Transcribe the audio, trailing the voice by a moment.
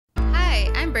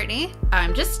I'm Brittany.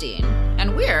 I'm Justine.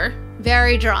 And we're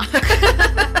very drunk.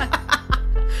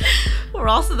 We're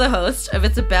also the host of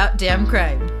It's About Damn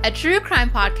Crime, a true crime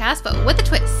podcast, but with a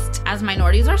twist. As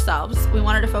minorities ourselves, we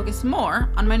wanted to focus more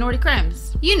on minority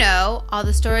crimes. You know, all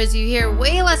the stories you hear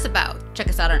way less about. Check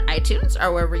us out on iTunes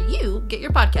or wherever you get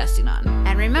your podcasting on.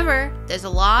 And remember, there's a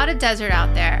lot of desert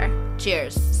out there.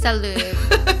 Cheers.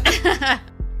 Salud.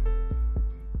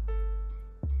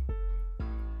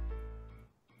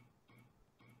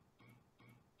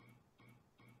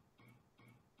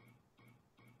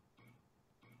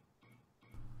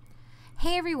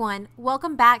 Hey everyone,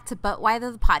 welcome back to But Why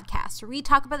Though, the podcast, where we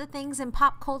talk about the things in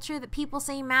pop culture that people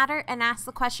say matter and ask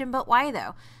the question, but why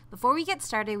though? Before we get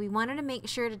started, we wanted to make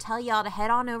sure to tell y'all to head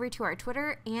on over to our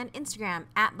Twitter and Instagram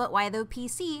at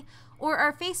ButWhyThoughPC or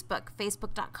our Facebook,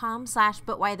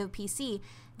 facebook.com/ButWhyThoughPC.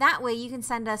 That way you can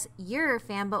send us your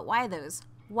fan but why those.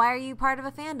 Why are you part of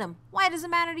a fandom? Why does it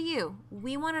matter to you?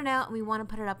 We want to know and we want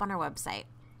to put it up on our website.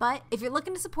 But if you're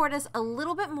looking to support us a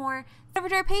little bit more, head over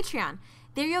to our Patreon.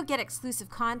 There you'll get exclusive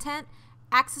content,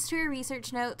 access to our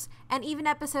research notes, and even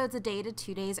episodes a day to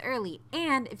 2 days early.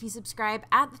 And if you subscribe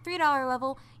at the $3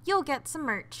 level, you'll get some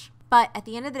merch. But at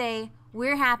the end of the day,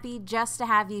 we're happy just to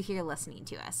have you here listening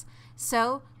to us.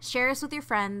 So share us with your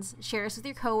friends, share us with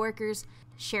your coworkers,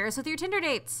 share us with your Tinder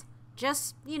dates.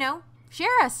 Just,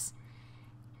 share us.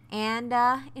 And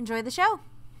enjoy the show.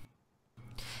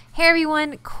 Hey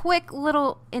everyone, quick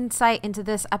little insight into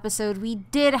this episode. We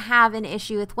did have an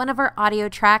issue with one of our audio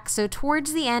tracks, so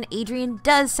towards the end, Adrian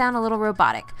does sound a little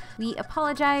robotic. We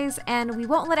apologize, and we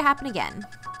won't let it happen again.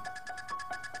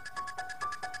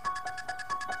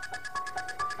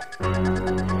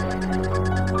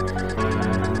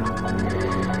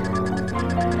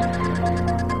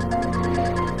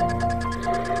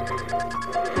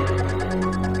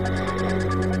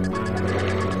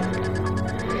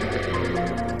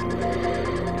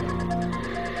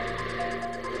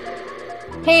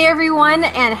 Hey everyone,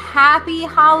 and happy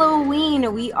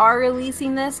Halloween! We are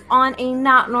releasing this on a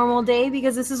not normal day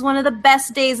because this is one of the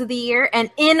best days of the year, and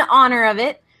in honor of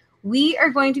it, we are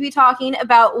going to be talking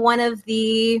about one of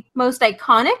the most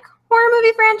iconic horror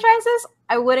movie franchises.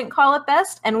 I wouldn't call it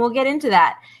best, and we'll get into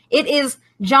that. It is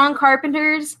John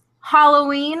Carpenter's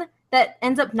Halloween that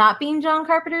ends up not being John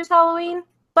Carpenter's Halloween,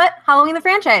 but Halloween the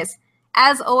franchise.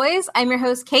 As always, I'm your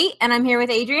host, Kate, and I'm here with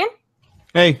Adrian.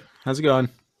 Hey, how's it going?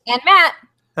 And Matt.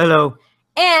 Hello.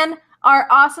 And our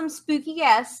awesome spooky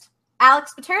guest,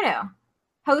 Alex Paterno,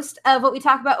 host of What We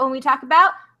Talk About When We Talk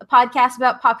About, a podcast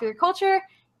about popular culture,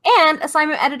 and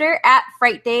assignment editor at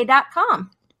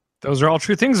frightday.com. Those are all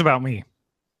true things about me.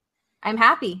 I'm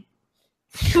happy.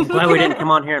 I'm glad we didn't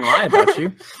come on here and lie about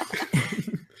you.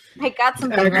 I got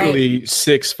something Actually, right.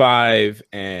 6'5"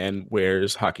 and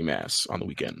wears hockey masks on the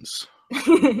weekends.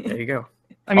 There you go.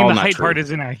 I mean, All the not height true. part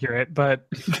is inaccurate, but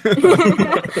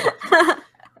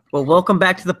Well, welcome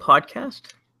back to the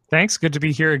podcast. thanks. Good to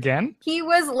be here again. He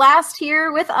was last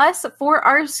here with us for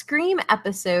our Scream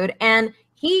episode, and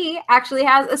he actually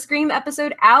has a Scream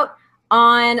episode out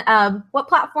on what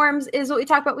platforms is What We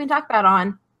Talk About When We Talk About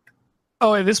on?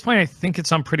 Oh, at this point, I think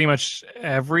it's on pretty much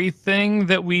everything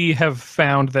that we have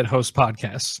found that hosts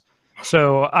podcasts.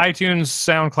 So iTunes,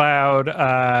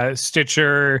 SoundCloud,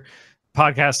 Stitcher,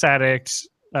 Podcast Addict,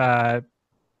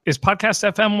 is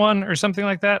Podcast FM one or something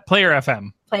like that? Player FM.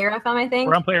 Player FM, I think.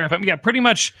 We're on Player FM. Yeah, pretty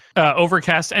much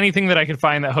Overcast. Anything that I could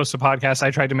find that hosts a podcast,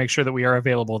 I tried to make sure that we are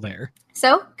available there.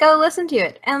 So go listen to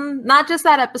it. And not just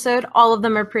that episode, all of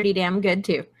them are pretty damn good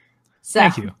too. So.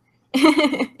 Thank you.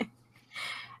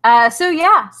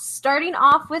 Starting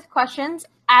off with questions,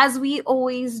 as we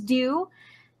always do.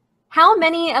 How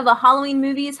many of the Halloween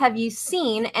movies have you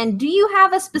seen, and do you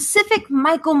have a specific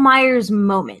Michael Myers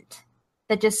moment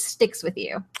that just sticks with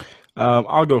you?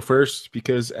 I'll go first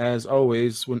because, as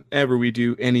always, whenever we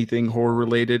do anything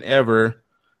horror-related ever,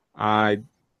 I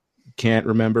can't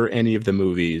remember any of the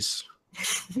movies.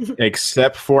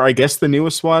 Except for, I guess, the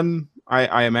newest one,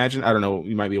 I imagine. I don't know.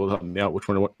 You might be able to help me out which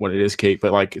one it is, Kate.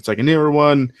 But, it's like a newer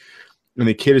one, and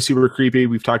the kid is super creepy.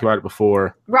 We've talked about it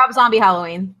before. Rob Zombie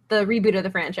Halloween, the reboot of the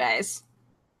franchise.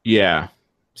 Yeah.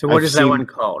 So what I've is that one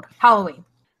called? Halloween.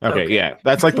 Okay, yeah.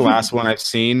 That's the last one I've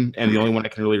seen, and the only one I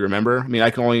can really remember. I mean, I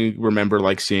can only remember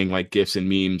seeing GIFs and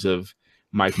memes of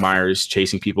Mike Myers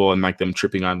chasing people and them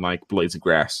tripping on blades of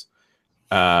grass.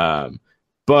 But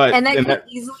that could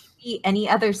easily be any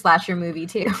other slasher movie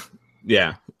too.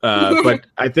 Yeah. But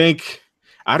I think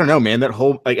I don't know, man. That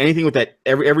whole anything with that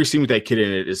every scene with that kid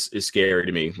in it is scary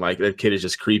to me. That kid is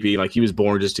just creepy. He was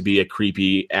born just to be a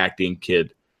creepy acting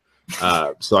kid.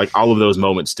 So all of those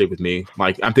moments stick with me.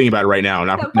 I'm thinking about it right now. And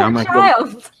I'm like,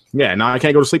 Yeah, now I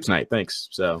can't go to sleep tonight. Thanks.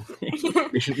 So,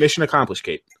 mission accomplished,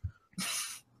 Kate.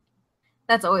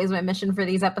 That's always my mission for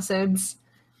these episodes.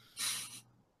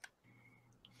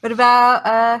 What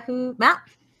about Matt?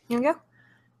 You wanna go?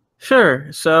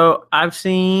 Sure. So I've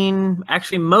seen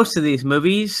actually most of these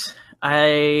movies.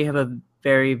 I have a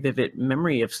very vivid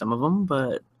memory of some of them,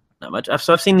 but not much.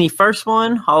 So I've seen the first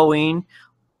one, Halloween,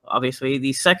 obviously.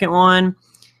 The second one,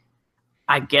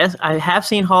 I guess I have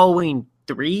seen Halloween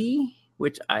 3,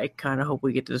 which I kind of hope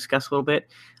we get to discuss a little bit.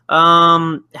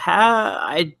 I'm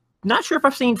not sure if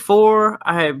I've seen 4.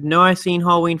 I've seen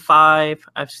Halloween 5.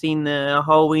 I've seen the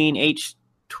Halloween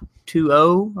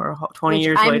H2O or 20 Which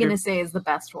years I'm later. going to say is the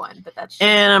best one, but that's just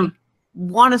And me. I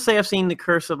want to say I've seen The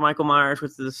Curse of Michael Myers,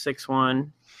 which is the 6th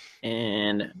one.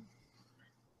 And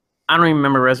I don't even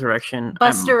remember Resurrection.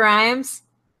 Buster Rhymes.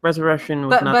 Resurrection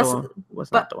was But not Bus- the one.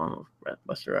 Was not the one with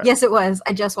Buster Rhymes. Yes, it was.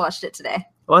 I just watched it today.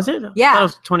 Was it? Yeah. That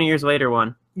was 20 years later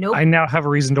one. Nope. I now have a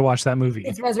reason to watch that movie.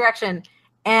 It's Resurrection.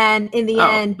 And in the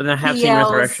end, but then I have he seen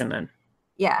yells- Resurrection then.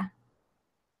 Yeah.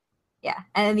 Yeah.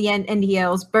 And in the end, he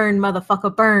yells, "Burn,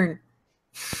 motherfucker, burn."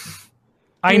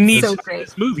 I It's need so to see great.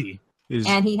 this movie.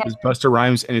 And he has- Is Buster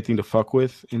Rhymes anything to fuck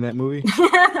with in that movie?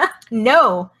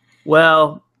 No.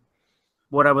 Well,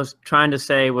 what I was trying to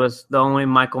say was the only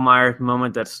Michael Myers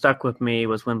moment that stuck with me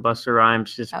was when Buster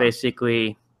Rhymes just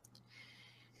basically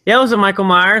yells at Michael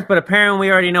Myers, but apparently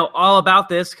we already know all about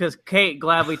this because Kate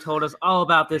gladly told us all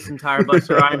about this entire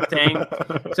Buster Rhymes thing.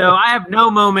 So I have no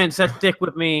moments that stick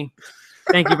with me.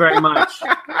 Thank you very much.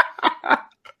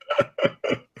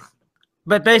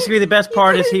 But basically the best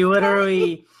part is he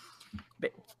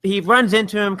runs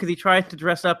into him because he tries to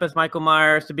dress up as Michael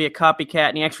Myers to be a copycat,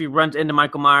 and he actually runs into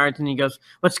Michael Myers, and he goes,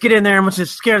 "Let's get in there and let's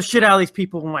just scare the shit out of these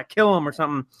people and like kill them or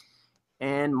something."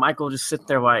 And Michael just sits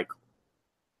there like,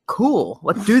 "Cool,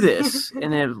 let's do this."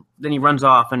 And then he runs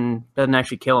off and doesn't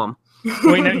actually kill him.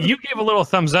 Wait, now you gave a little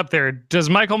thumbs up there. Does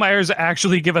Michael Myers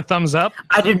actually give a thumbs up?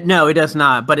 I didn't know he does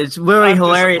not, but it's really I'm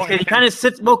hilarious because he disappointed. kind of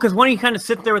sits. Well, because when he kind of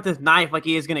sits there with his knife, like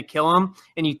he is going to kill him,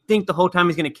 and you think the whole time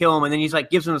he's going to kill him, and then he's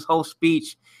like gives him this whole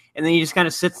speech, and then he just kind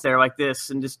of sits there like this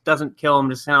and just doesn't kill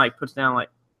him, just kind of like puts down like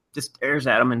just stares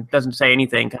at him and doesn't say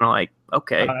anything, kind of like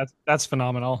okay, That's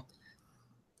phenomenal.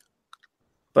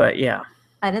 but yeah,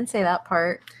 I didn't say that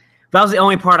part. that was the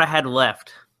only part I had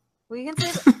left. Well, you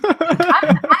can say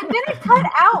I'm going to cut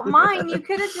out mine. You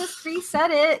could have just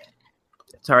reset it.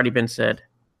 It's already been said.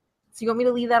 So you want me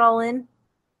to leave that all in?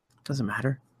 Doesn't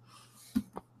matter.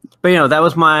 But that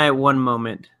was my one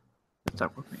moment. That's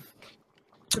up with me.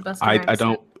 The Busta I Rhymes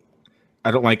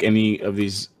don't like any of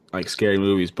these like scary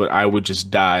movies, but I would just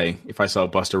die if I saw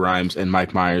Buster Rhymes and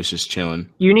Mike Myers just chilling.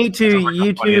 You need to That's like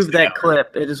the funniest YouTube thing that ever.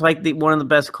 clip. It is like one of the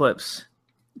best clips.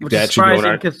 Which That is should go in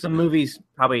surprising our- because the movie's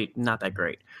probably not that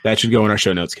great. That should go in our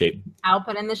show notes, Kate. I'll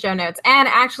put in the show notes. And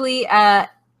actually,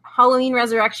 Halloween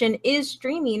Resurrection is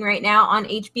streaming right now on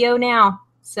HBO now.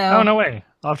 So Oh, no way.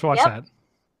 I'll have to watch Yep. that.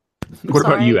 What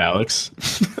about Sorry. you, Alex?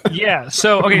 Yeah.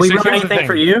 So, okay. we so run here's the anything thing.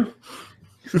 for you?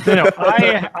 No,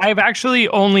 I've actually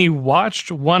only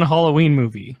watched one Halloween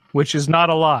movie, which is not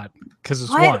a lot because it's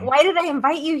one. Why did I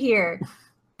invite you here?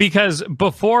 Because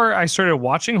before I started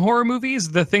watching horror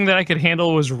movies, the thing that I could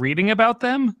handle was reading about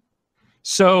them.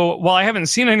 So while I haven't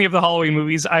seen any of the Halloween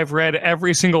movies, I've read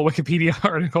every single Wikipedia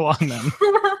article on them.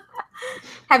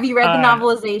 Have you read the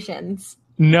novelizations?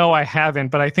 No, I haven't,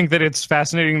 but I think that it's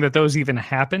fascinating that those even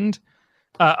happened.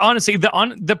 Honestly,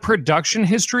 the production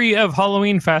history of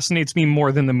Halloween fascinates me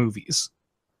more than the movies.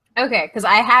 Okay, because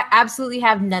I absolutely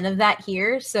have none of that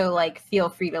here. So, feel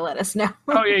free to let us know.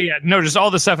 Oh, yeah. No, just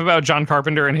all the stuff about John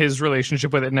Carpenter and his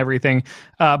relationship with it and everything.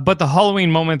 But the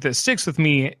Halloween moment that sticks with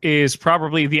me is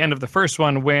probably the end of the first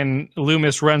one when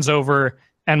Loomis runs over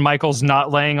and Michael's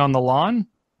not laying on the lawn.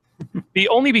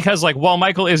 Only because, while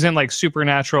Michael isn't,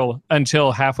 supernatural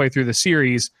until halfway through the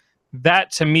series,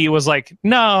 that to me was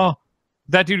no,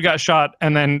 that dude got shot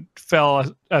and then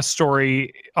fell a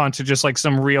story onto just,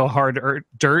 some real hard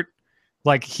dirt.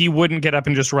 He wouldn't get up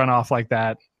and just run off like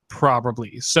that,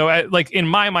 probably. So, in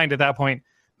my mind at that point,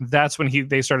 that's when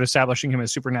they started establishing him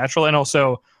as supernatural. And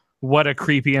also, what a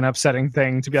creepy and upsetting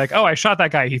thing to be like, oh, I shot that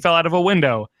guy. He fell out of a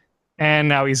window, and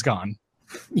now he's gone.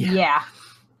 Yeah.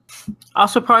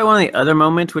 Also, probably one of the other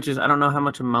moments, which is, I don't know how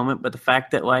much a moment, but the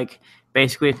fact that,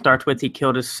 basically it starts with he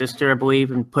killed his sister, I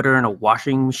believe, and put her in a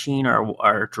washing machine or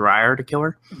a dryer to kill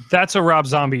her. That's a Rob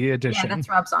Zombie edition. Yeah, that's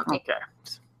Rob Zombie. Okay.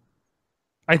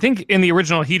 I think in the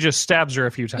original, he just stabs her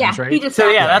a few times, Yeah, right? he just So,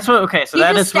 stabs yeah, her. that's what, okay, so He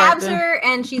that just is right stabs there. her,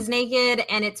 and she's naked,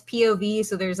 and it's POV,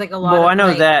 so there's a lot Well, of, I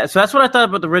know that. So that's what I thought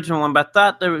about the original one, but I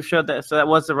thought they showed that. So that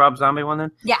was the Rob Zombie one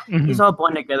then? Yeah. Mhm. These all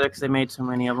blend together because they made so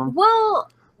many of them. Well,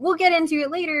 we'll get into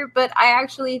it later, but I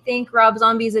actually think Rob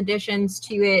Zombie's additions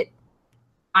to it,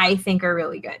 I think, are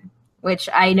really good, which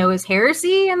I know is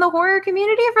heresy in the horror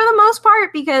community for the most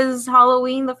part, because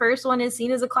Halloween, the first one, is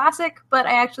seen as a classic, but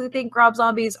I actually think Rob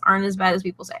Zombies aren't as bad as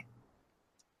people say.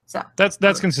 So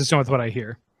that's consistent with what I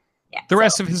hear. Yeah, the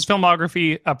rest of his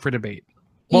filmography up for debate.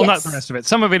 Well, not the rest of it.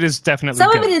 Some of it is definitely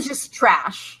some good. of it is just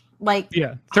trash. Like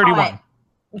 31.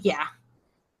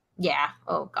 Yeah.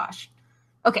 Oh gosh.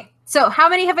 Okay. So how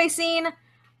many have I seen?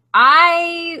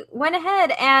 I went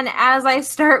ahead and as I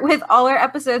start with all our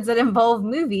episodes that involve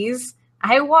movies,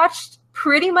 I watched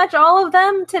pretty much all of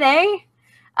them today.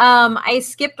 I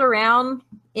skipped around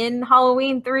in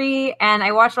Halloween 3 and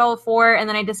I watched all 4 and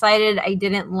then I decided I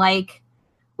didn't like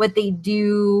what they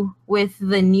do with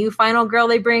the new final girl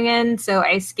they bring in. So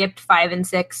I skipped 5 and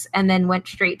 6 and then went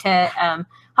straight to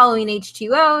Halloween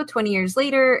H2O, 20 years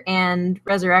later, and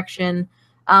Resurrection.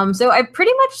 So I've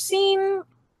pretty much seen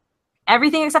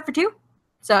everything except for 2.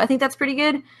 So I think that's pretty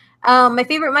good. My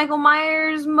favorite Michael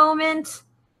Myers moment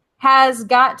has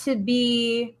got to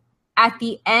be at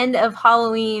the end of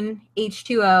Halloween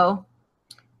H2O,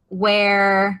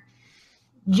 where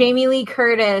Jamie Lee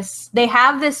Curtis, they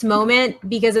have this moment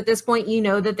because at this point you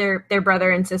know that they're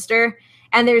brother and sister.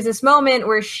 And there's this moment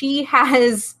where she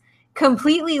has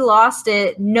completely lost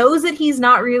it, knows that he's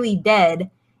not really dead,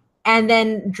 and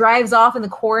then drives off in the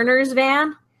coroner's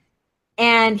van.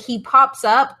 And he pops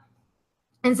up.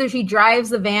 And so she drives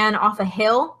the van off a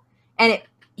hill. And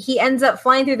he ends up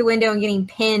flying through the window and getting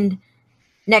pinned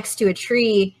next to a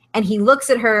tree. And he looks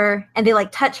at her and they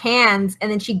like touch hands. And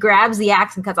then she grabs the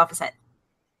axe and cuts off his head.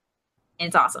 And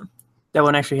it's awesome. That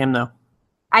wasn't actually him, though.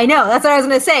 I know. That's what I was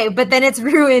going to say. But then it's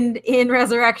ruined in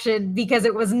Resurrection because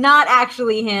it was not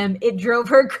actually him. It drove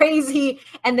her crazy.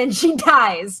 And then she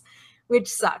dies, which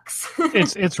sucks.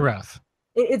 It's rough.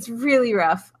 It's really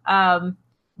rough.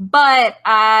 But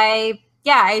I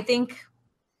think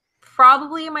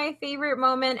probably my favorite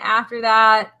moment after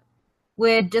that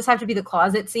would just have to be the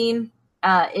closet scene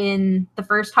in the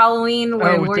first Halloween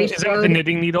where Laurie is that with the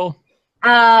knitting needle?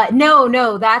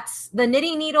 No, that's the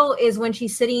knitting needle is when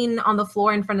she's sitting on the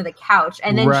floor in front of the couch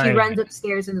and then she runs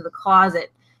upstairs into the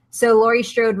closet. So Laurie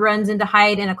Strode runs in to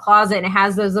hide in a closet and it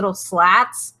has those little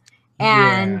slats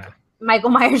and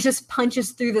Michael Myers just punches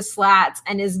through the slats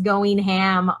and is going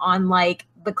ham on like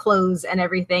the clothes and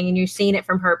everything. And you're seeing it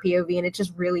from her POV and it's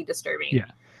just really disturbing. Yeah.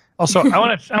 Also, I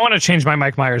want to change my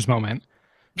Mike Myers moment.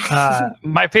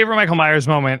 My favorite Michael Myers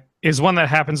moment is one that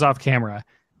happens off camera.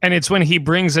 And it's when he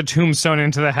brings a tombstone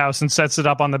into the house and sets it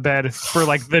up on the bed for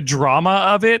like the drama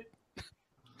of it.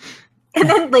 And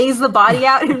then lays the body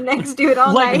out next to it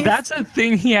all night. Like that's a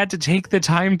thing he had to take the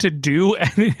time to do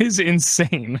and it is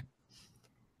insane.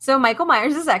 So Michael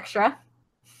Myers is extra.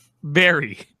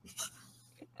 Very.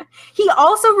 He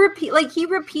also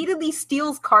repeatedly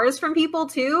steals cars from people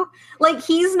too. Like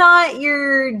he's not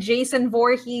your Jason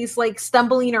Voorhees like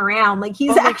stumbling around. Like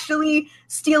he's actually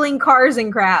stealing cars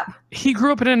and crap. He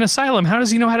grew up in an asylum. How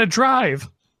does he know how to drive?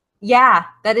 Yeah,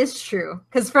 that is true.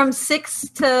 Because from 6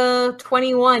 to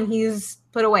 21, he's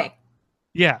put away.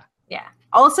 Yeah. Yeah.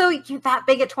 Also, you're that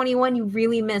big at 21, you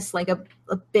really miss like a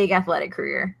big athletic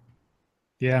career.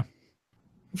 Yeah.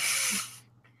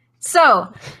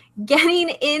 So, getting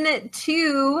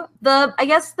into the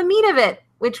meat of it,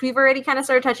 which we've already kind of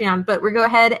started touching on, but we'll go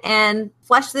ahead and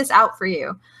flesh this out for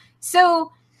you.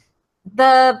 So,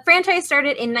 the franchise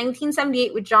started in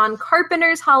 1978 with John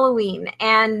Carpenter's Halloween,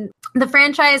 and the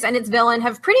franchise and its villain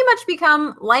have pretty much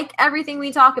become, like everything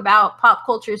we talk about, pop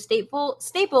culture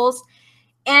staples.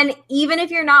 And even if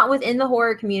you're not within the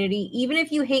horror community, even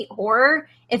if you hate horror,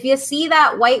 if you see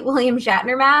that white William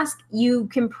Shatner mask, you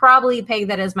can probably peg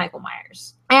that as Michael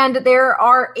Myers. And there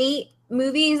are 8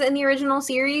 movies in the original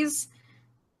series.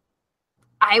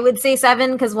 I would say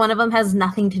 7 because one of them has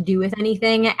nothing to do with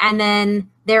anything. And then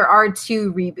there are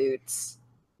 2 reboots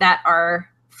that are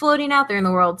floating out there in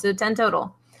the world. So 10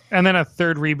 total. And then a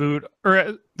third reboot,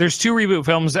 or there's 2 reboot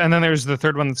films, and then there's the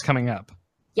third one that's coming up.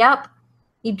 Yep.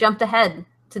 You jumped ahead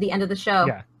to the end of the show.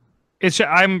 Yeah.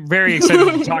 I'm very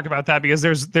excited to talk about that because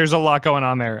there's a lot going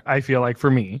on there, I feel like,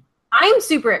 for me. I'm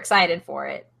super excited for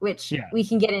it, which we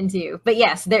can get into. But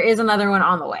yes, there is another one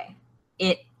on the way.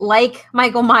 Like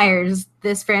Michael Myers,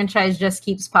 this franchise just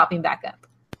keeps popping back up.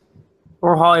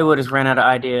 Or Hollywood has ran out of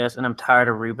ideas, and I'm tired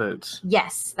of reboots.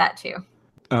 Yes, that too.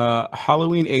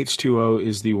 Halloween H2O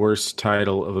is the worst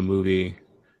title of a movie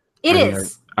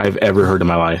I've ever heard in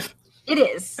my life. It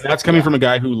is. And that's coming from a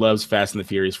guy who loves Fast and the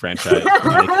Furious franchise.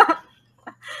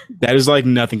 That is like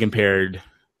nothing compared.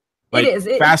 Like, it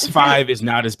is. Fast 5 is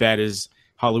not as bad as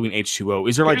Halloween H2O.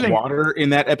 Is there like Here's the- water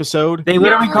in that episode? They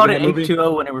literally No. called it In the movie?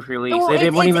 H2O when it was released. Well, They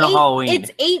didn't want even a Halloween.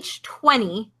 It's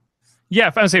H20. Yeah,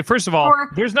 if I would say, first of all, Or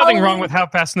there's nothing wrong Halloween. with how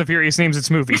Fast and the Furious names its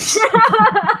movies.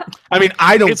 I mean,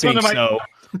 I don't It's one think of my- so. I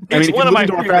It's mean, if one you of my listen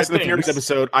to our favorite Fast and the Furious things.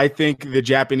 episode, I think the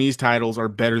Japanese titles are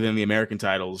better than the American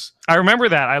titles. I remember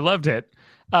that. I loved it.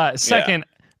 Second,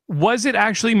 was it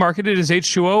actually marketed as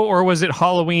H2O or was it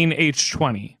Halloween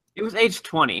H20? It was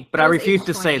H20, but It I was refuse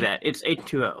to say H20. that. It's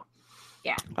H2O.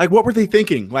 Like, what were they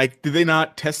thinking? Like, did they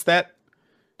not test that?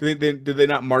 Did they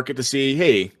not market to see,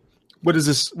 hey, what does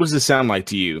this sound like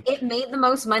to you? It made the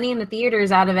most money in the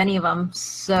theaters out of any of them.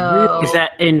 So Is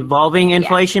that involving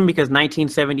inflation? Because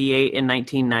 1978 and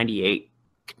 1998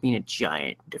 could mean a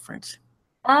giant difference.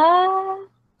 have Oh.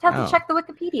 to check the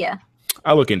Wikipedia.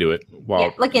 I'll look into it. Well, Yeah,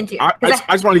 look into it. I 'Cause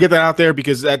just want to get that out there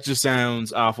because that just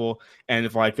sounds awful. And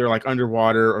if like they're like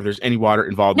underwater or there's any water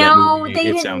involved in No, that movie, they it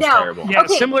didn't sounds know. terrible. Yeah,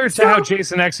 Okay, similar to so- how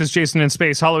Jason X is Jason in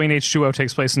Space, Halloween H2O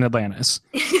takes place in Atlantis.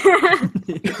 I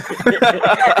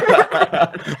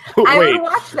wait, would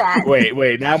watch that.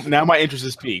 wait. Now my interest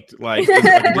is piqued. Like, is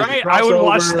it Right? a I would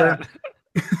watch crossover?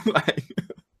 that. Like,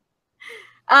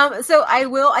 So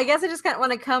I guess I just kind of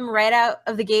want to come right out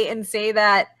of the gate and say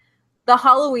that the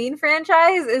Halloween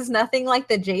franchise is nothing like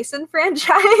the Jason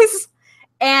franchise,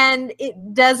 and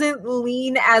it doesn't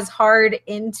lean as hard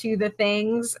into the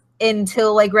things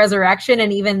until like Resurrection,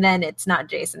 and even then it's not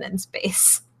Jason in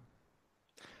space.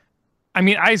 I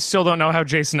mean, I still don't know how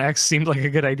Jason X seemed like a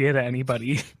good idea to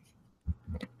anybody.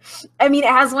 I mean, it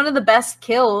has one of the best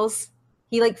kills.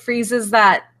 He like freezes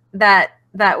that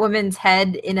woman's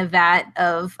head in a vat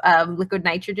of liquid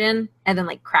nitrogen and then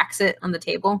like cracks it on the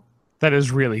table. That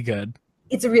is really good.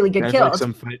 It's a really good that's kill. like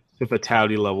some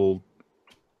fatality level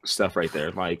stuff right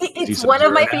there. Like, It's decent one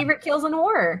of my zero. favorite kills in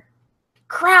horror.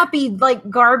 Crappy, like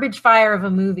garbage fire of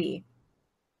a movie,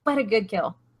 but a good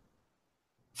kill.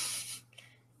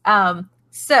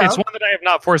 So It's one that I have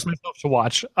not forced myself to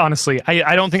watch. Honestly,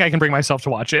 I don't think I can bring myself to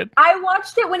watch it. I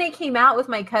watched it when it came out with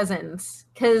my cousins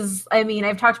because I mean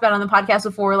I've talked about it on the podcast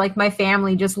before. Like my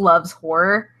family just loves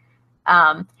horror,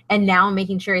 and now I'm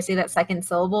making sure I say that second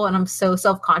syllable, and I'm so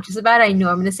self-conscious about it. I know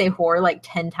I'm going to say horror like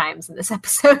 10 times in this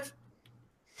episode.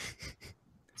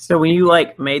 So when you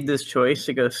like made this choice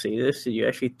to go see this, did you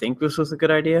actually think this was a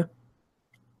good idea?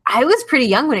 I was pretty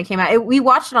young when it came out. We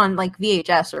watched it on like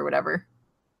VHS or whatever.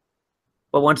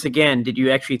 But once again, did you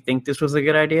actually think this was a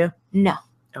good idea? No.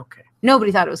 Okay.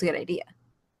 Nobody thought it was a good idea.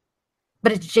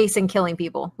 But it's Jason killing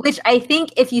people, which I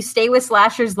think if you stay with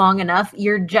slashers long enough,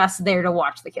 you're just there to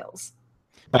watch the kills.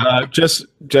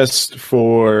 Just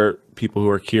for people who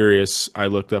are curious, I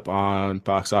looked up on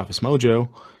Box Office Mojo,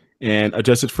 and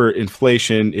adjusted for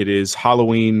inflation, it is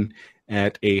Halloween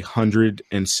at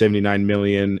 179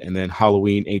 million, and then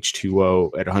Halloween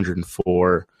H2O at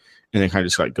 104, and then kind of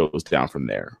just like goes down from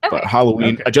there. Okay. But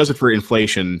Halloween, adjusted for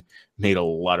inflation, made a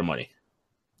lot of money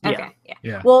Okay. Yeah.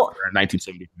 Yeah. Well, for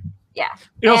 1970. yeah.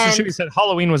 It also And- should be said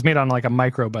Halloween was made on like a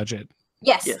micro budget.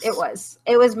 Yes, Yes. it was.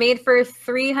 It was made for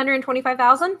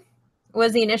 $325,000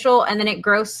 was the initial, and then it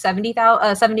grossed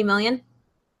 70 million.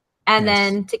 And Nice.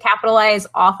 then to capitalize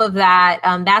off of that,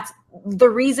 that's the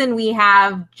reason we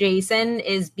have Jason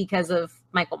is because of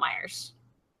Michael Myers.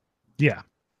 Yeah.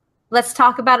 Let's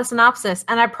talk about a synopsis.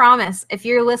 And I promise, if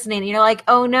you're listening and you're like,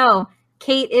 oh no,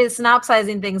 Kate is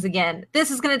synopsizing things again,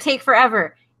 this is going to take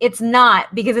forever. It's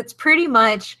not, because it's pretty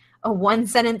much a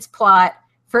one-sentence plot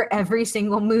for every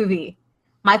single movie.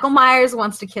 Michael Myers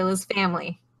wants to kill his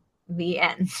family. The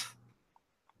end.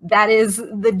 That is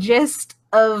the gist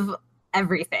of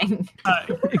everything.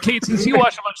 Kate, since you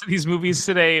watched a bunch of these movies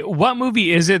today, what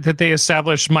movie is it that they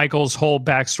established Michael's whole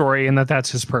backstory and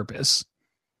that's his purpose?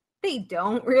 They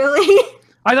don't really.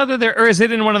 I thought that or is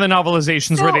it in one of the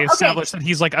novelizations So, where they okay. established that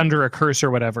he's like under a curse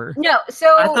or whatever? No, so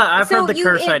I've heard the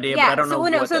curse idea, but I don't know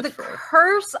what So that's the for.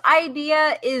 curse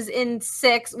idea is in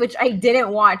 6, which I didn't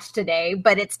watch today,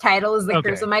 but its title is The Okay.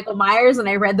 Curse of Michael Myers, and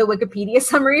I read the Wikipedia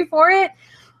summary for it.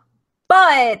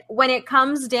 But when it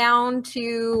comes down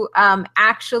to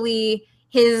actually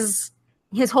his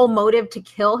whole motive to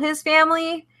kill his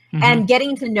family, Mhm. and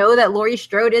getting to know that Laurie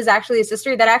Strode is actually his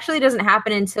sister, that actually doesn't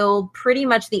happen until pretty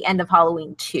much the end of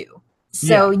Halloween 2.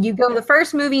 So you go the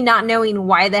first movie not knowing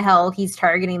why the hell he's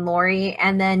targeting Laurie,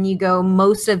 and then you go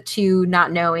most of 2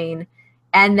 not knowing,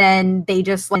 and then they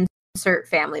just insert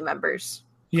family members.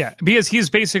 Yeah, because he's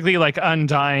basically like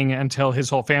undying until his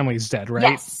whole family's dead, right?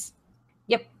 Yes.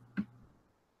 Yep.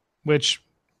 Which,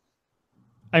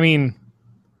 I mean,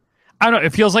 I don't know.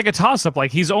 It feels like a toss-up.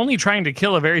 Like he's only trying to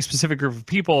kill a very specific group of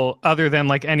people, other than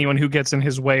like anyone who gets in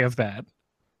his way of that.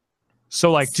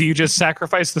 So, like, do you just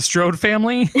sacrifice the Strode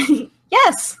family?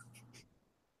 Yes.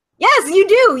 Yes, you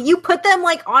do. You put them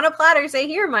like on a platter, say,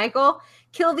 here, Michael,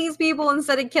 kill these people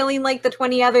instead of killing like the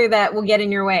 20 other that will get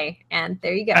in your way. And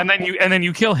there you go. And then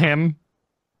you kill him,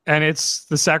 and it's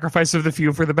the sacrifice of the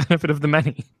few for the benefit of the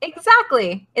many.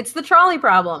 Exactly. It's the trolley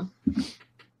problem.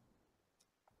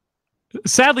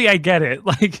 Sadly, I get it.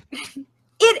 Like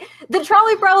the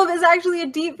trolley problem is actually a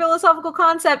deep philosophical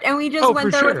concept, and we just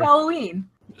went there with Halloween.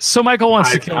 So Michael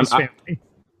wants to kill his family.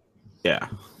 Yeah.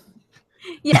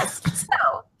 Yes.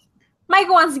 So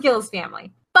Michael wants to kill his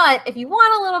family. But if you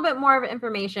want a little bit more of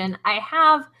information, I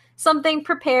have something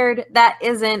prepared that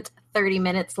isn't 30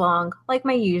 minutes long, like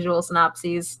my usual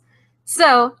synopses.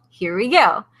 So here we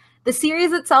go. The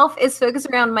series itself is focused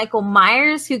around Michael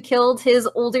Myers, who killed his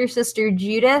older sister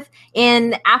Judith.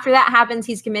 And after that happens,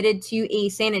 he's committed to a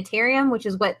sanitarium, which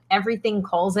is what everything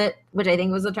calls it, which I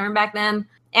think was the term back then.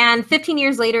 And 15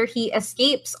 years later, he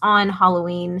escapes on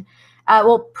Halloween.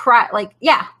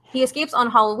 He escapes on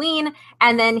Halloween,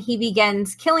 and then he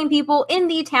begins killing people in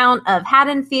the town of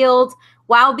Haddonfield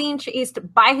while being chased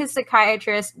by his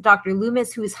psychiatrist, Dr.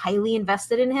 Loomis, who is highly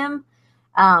invested in him.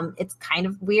 It's kind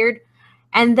of weird.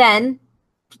 And then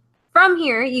from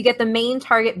here, you get the main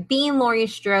target being Laurie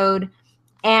Strode,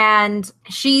 and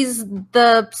she's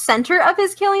the center of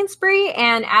his killing spree.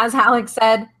 And as Alex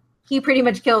said, he pretty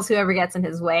much kills whoever gets in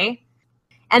his way.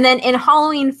 And then in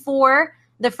Halloween 4,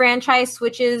 the franchise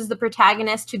switches the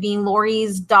protagonist to being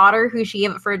Laurie's daughter, who she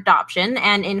gave up for adoption.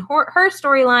 And in her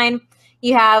storyline,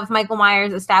 you have Michael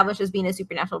Myers established as being a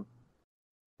supernatural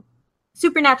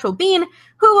being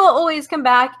who will always come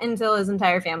back until his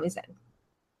entire family's dead.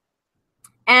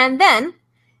 And then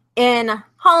in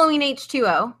Halloween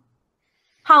H2O,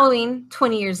 Halloween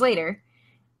 20 years later,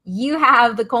 you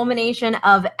have the culmination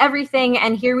of everything.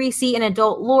 And here we see an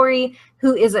adult Laurie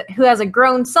who has a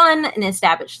grown son, an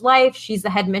established life. She's the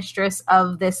headmistress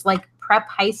of this like prep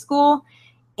high school.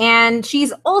 And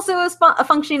she's also a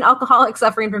functioning alcoholic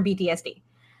suffering from PTSD.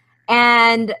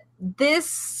 And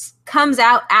this comes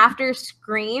out after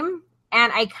Scream.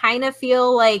 And I kind of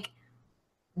feel like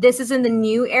this is in the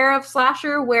new era of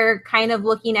slasher, where kind of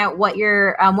looking at what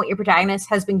your protagonist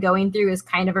has been going through is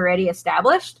kind of already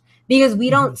established, because we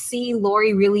don't see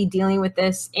Laurie really dealing with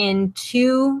this in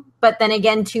 2, but then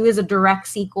again, 2 is a direct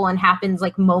sequel and happens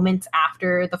like moments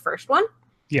after the first one.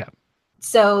 Yeah.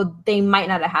 So they might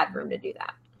not have had room to do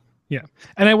that. Yeah.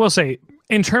 And I will say,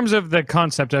 in terms of the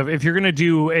concept of if you're going to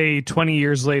do a 20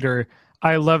 years later,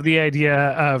 I love the idea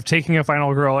of taking a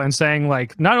final girl and saying,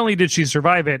 like, not only did she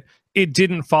survive it, it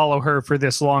didn't follow her for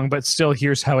this long, but still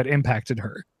here's how it impacted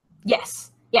her.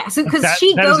 Yes. Yeah. So because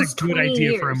she that goes is a good 20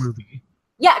 idea years. for a movie.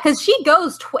 Yeah, because she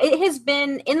goes, it has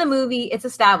been, in the movie, it's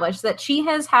established that she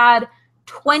has had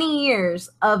 20 years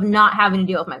of not having to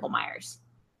deal with Michael Myers.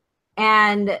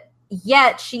 And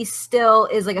yet she still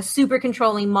is like a super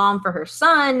controlling mom for her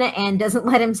son and doesn't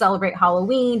let him celebrate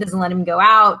Halloween, doesn't let him go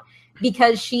out,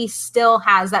 because she still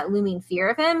has that looming fear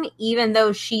of him, even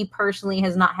though she personally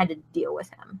has not had to deal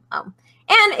with him. And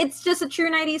it's just a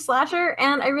true 90s slasher,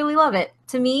 and I really love it.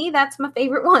 To me, that's my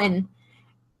favorite one.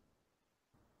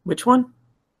 Which one?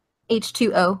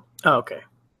 H2O. Oh, okay.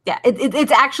 Yeah,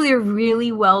 it's actually a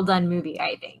really well done movie,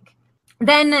 I think.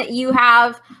 Then you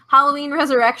have Halloween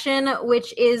Resurrection,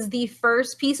 which is the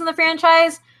first piece in the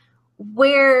franchise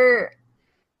where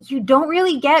you don't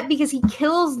really get, because he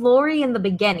kills Laurie in the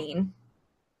beginning,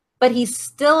 but he's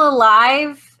still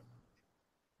alive,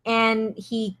 and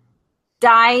he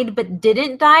died but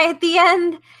didn't die at the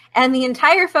end. And the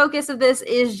entire focus of this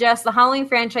is just the Halloween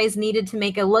franchise needed to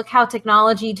make a look how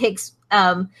technology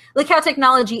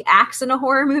acts in a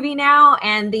horror movie now.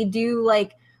 And they do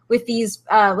like with these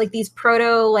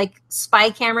proto like spy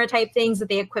camera type things that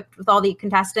they equipped with all the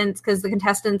contestants, because the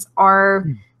contestants are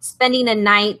spending a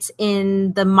night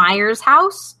in the Myers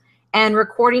house and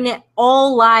recording it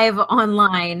all live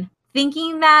online,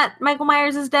 thinking that Michael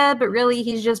Myers is dead, but really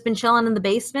he's just been chilling in the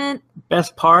basement.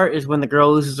 Best part is when the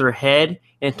girl loses her head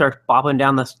and starts bopping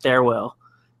down the stairwell.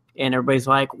 And everybody's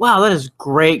like, wow, that is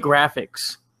great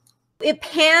graphics. It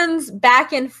pans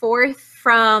back and forth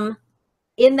from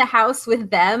in the house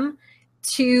with them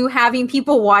to having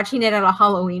people watching it at a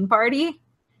Halloween party.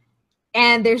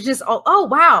 And there's just, oh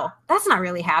wow, that's not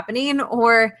really happening.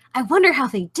 Or I wonder how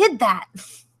they did that.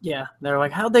 Yeah, they're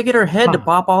like, how'd they get her head to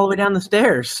bop all the way down the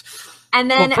stairs?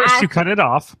 And then first you cut it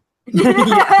off.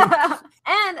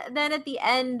 And then at the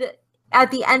end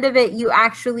of it, you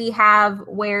actually have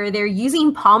where they're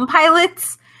using Palm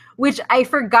Pilots, which I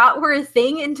forgot were a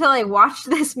thing until I watched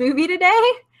this movie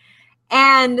today.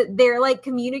 And they're like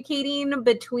communicating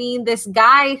between this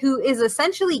guy who is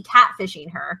essentially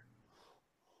catfishing her.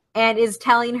 and is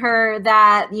telling her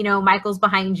that, you know, Michael's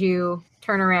behind you,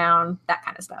 turn around, that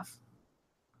kind of stuff.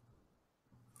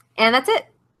 And that's it.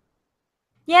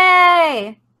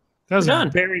 Yay! That was Done.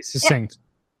 very succinct.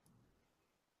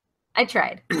 I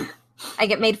tried. I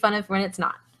get made fun of when it's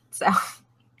not. So,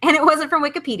 and it wasn't from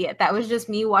Wikipedia. That was just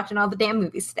me watching all the damn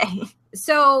movies today.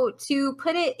 So to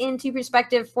put it into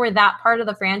perspective for that part of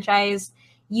the franchise,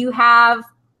 you have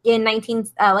in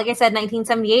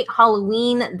 1978,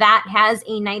 Halloween, that has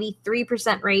a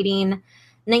 93% rating.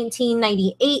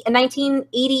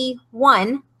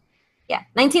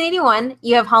 1981,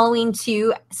 you have Halloween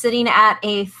 2 sitting at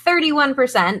a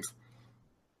 31%.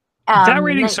 That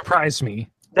rating surprised me.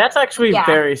 That's actually Yeah.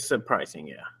 very surprising,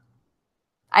 yeah.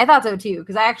 I thought so too,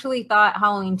 because I actually thought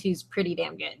Halloween 2 is pretty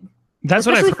damn good. That's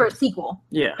what Especially I've for heard. a sequel.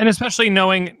 Yeah. And especially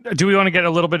knowing, do we want to get a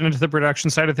little bit into the production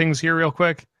side of things here real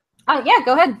quick? Oh, yeah,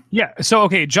 go ahead. Yeah. So,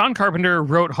 okay, John Carpenter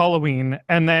wrote Halloween,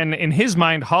 and then in his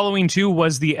mind, Halloween 2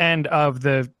 was the end of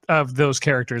those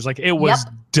characters. Like, it was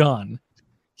done.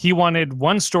 He wanted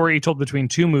one story told between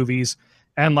two movies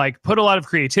and, like, put a lot of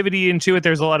creativity into it.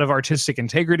 There's a lot of artistic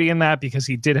integrity in that because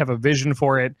he did have a vision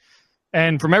for it.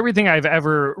 And from everything I've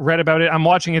ever read about it, I'm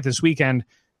watching it this weekend.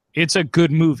 It's a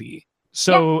good movie.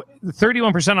 So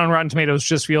 31% on Rotten Tomatoes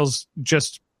just feels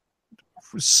just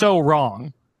so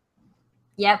wrong.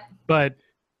 Yep. But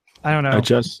I don't know.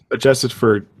 Adjusted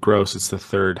for gross, it's the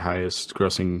third highest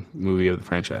grossing movie of the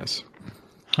franchise.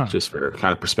 Huh. Just for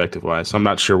kind of perspective wise. So I'm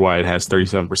not sure why it has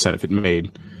 37% if it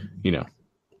made,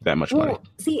 that much money. Well,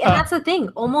 see, and that's the thing.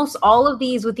 Almost all of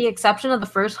these, with the exception of the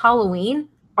first Halloween,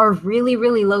 are really,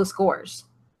 really low scores.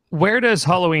 Where does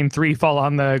Halloween 3 fall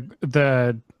on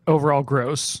the overall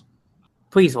gross?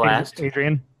 Please last.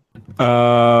 Adrian?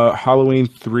 Halloween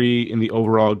 3 in the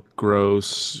overall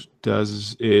gross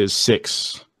is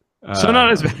 6. So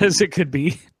not as bad as it could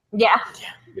be. Yeah.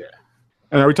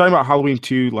 And are we talking about Halloween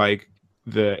 2 like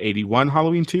the 81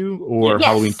 Halloween 2 or Yes,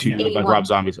 Halloween 2 like 81. Rob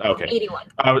Zombie's? Okay. 81.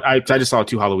 I just saw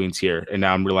 2 Halloweens here, and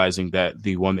now I'm realizing that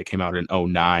the one that came out in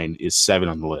 09 is 7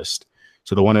 on the list.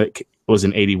 So the one that was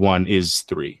in 81 is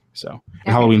 3. So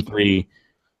and Halloween 3,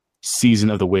 Season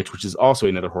of the Witch, which is also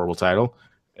another horrible title,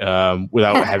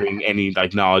 without having any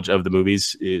knowledge of the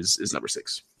movies, is number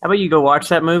 6. How about you go watch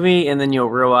that movie and then you'll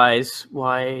realize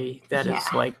why that is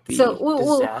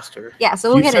the disaster.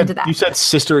 So we'll get into that. You said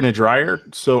Sister in a Dryer,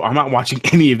 so I'm not watching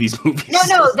any of these movies.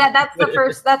 No, that's the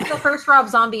first. That's the first Rob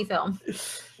Zombie film.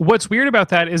 What's weird about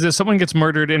that is that someone gets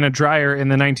murdered in a dryer in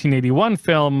the 1981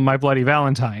 film My Bloody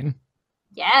Valentine.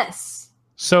 Yes.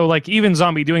 So even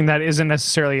Zombie doing that isn't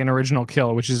necessarily an original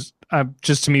kill, which is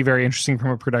just to me very interesting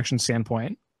from a production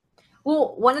standpoint.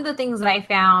 Well, one of the things that I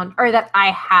found, or that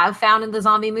I have found in the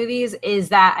zombie movies, is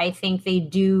that I think they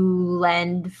do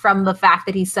lend from the fact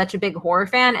that he's such a big horror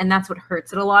fan, and that's what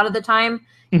hurts it a lot of the time,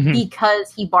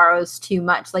 because he borrows too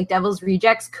much. Like Devil's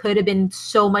Rejects could have been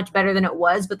so much better than it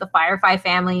was, but the Firefly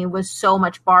family was so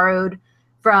much borrowed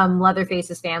from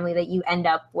Leatherface's family that you end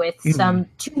up with some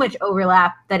too much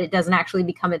overlap that it doesn't actually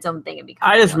become its own thing. It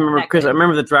becomes I just remember because I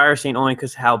remember the dryer scene only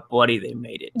because how bloody they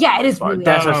made it. Yeah, it is really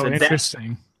That's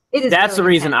interesting. It is That's the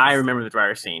really reason I intense. remember the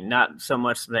dryer scene, not so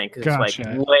much the thing because Gotcha.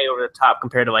 it's way over the top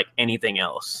compared to anything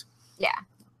else. Yeah.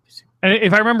 And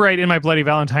if I remember right, in My Bloody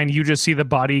Valentine, you just see the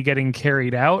body getting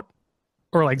carried out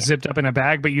or zipped up in a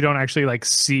bag, but you don't actually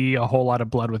see a whole lot of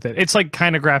blood with it. It's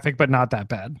kind of graphic, but not that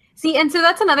bad. See, and so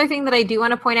that's another thing that I do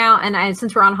want to point out, and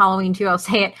since we're on Halloween 2, I'll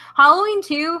say it. Halloween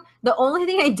 2, the only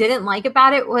thing I didn't like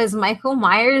about it was Michael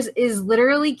Myers is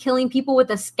literally killing people with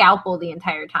a scalpel the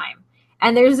entire time.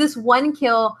 And there's this one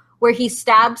kill where he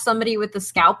stabs somebody with the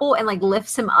scalpel and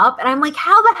lifts him up, and I'm like,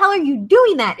 how the hell are you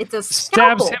doing that? It's a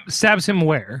scalpel. Stabs him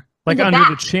where? In the Under back.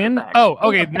 the chin? Oh,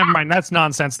 okay, never mind. That's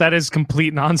nonsense. That is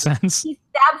complete nonsense. He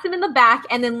stabs him in the back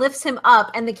and then lifts him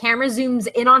up, and the camera zooms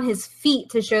in on his feet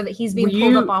to show that he's being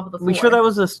pulled up off of the floor. Were you sure that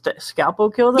was a scalpel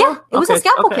kill, though? Yeah, it was a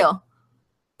scalpel kill.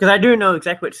 Because I do know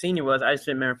exactly what scene it was. I just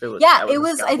didn't remember if it was. Yeah, it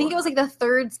was. I think it was the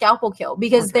third scalpel kill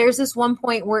because there's this one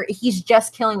point where he's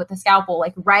just killing with the scalpel,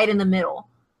 right in the middle.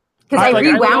 Because I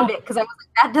rewound it because I was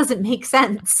like, that doesn't make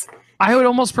sense. I would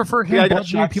almost prefer him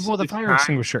bludgeoning shot people with a 6 fire times.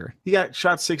 extinguisher. He got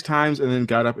shot 6 times and then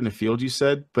got up in the field, you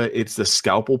said, but it's the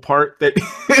scalpel part that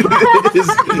is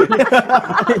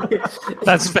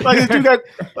That's fair.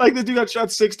 the dude got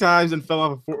shot 6 times and fell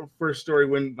off a first story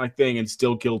thing and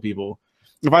still killed people.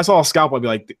 If I saw a scalpel, I'd be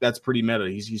like, that's pretty meta.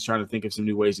 He's trying to think of some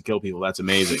new ways to kill people. That's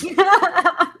amazing.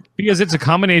 Because it's a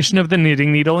combination of the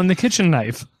knitting needle and the kitchen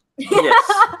knife. Yes.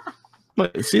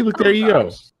 Look, there you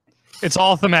go. It's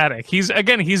all thematic. He's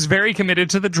very committed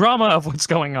to the drama of what's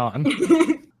going on.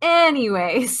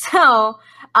 Anyway, so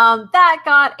That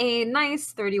got a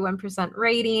nice 31%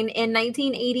 rating. In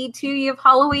 1982, you have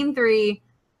Halloween 3,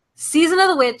 Season of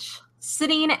the Witch,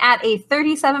 sitting at a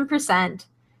 37%.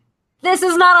 This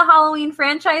is not a Halloween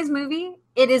franchise movie.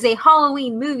 It is a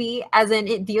Halloween movie, as in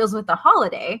it deals with the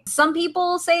holiday. Some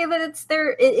people say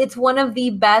that it's one of the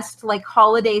best like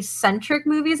holiday-centric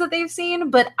movies that they've seen,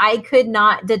 but I could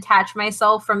not detach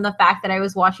myself from the fact that I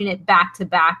was watching it back to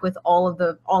back with all of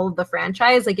the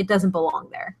franchise. Like, it doesn't belong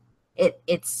there.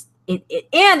 It's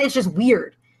just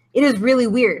weird. It is really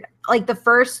weird. Like, the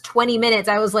first 20 minutes,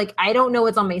 I was like, I don't know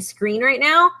what's on my screen right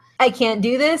now. I can't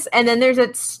do this. And then there's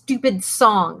that stupid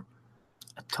song.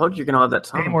 I told you you're gonna love that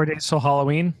song. 8 more days till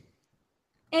Halloween.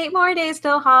 8 more days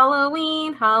till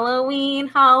Halloween, Halloween,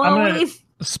 Halloween.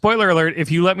 Spoiler alert,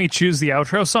 if you let me choose the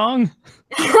outro song.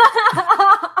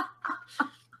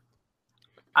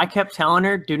 I kept telling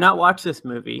her, do not watch this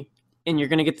movie, and you're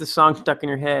gonna get the song stuck in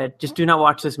your head. Just do not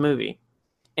watch this movie.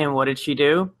 And what did she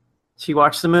do? She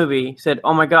watched the movie, said,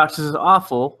 oh my gosh, this is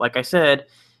awful, like I said,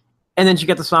 and then she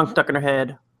got the song stuck in her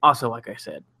head. Also, like I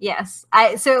said. Yes.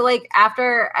 So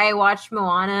after I watched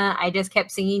Moana, I just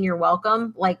kept singing You're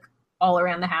Welcome, like, all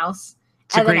around the house.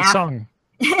 It's a great song.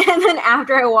 And then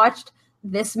after I watched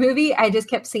this movie, I just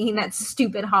kept singing that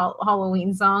stupid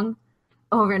Halloween song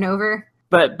over and over.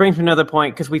 But brings me another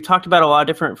point, because we've talked about a lot of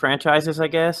different franchises, I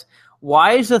guess.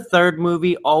 Why does the third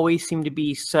movie always seem to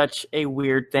be such a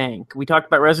weird thing? We talked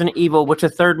about Resident Evil, which the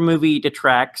third movie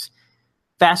detracts.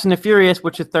 Fast and the Furious,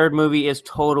 which the third movie is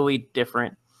totally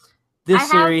different.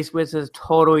 This series was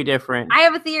totally different. I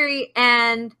have a theory,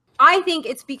 and I think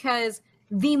it's because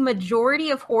the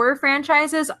majority of horror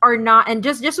franchises are not, and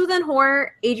just within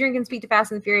horror, Adrian can speak to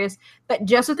Fast and the Furious, but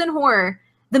just within horror,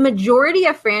 the majority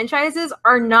of franchises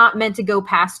are not meant to go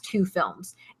past 2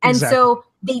 films. And so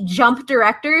they jump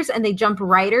directors and they jump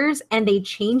writers and they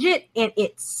change it, and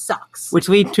it sucks. Which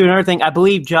leads to another thing. I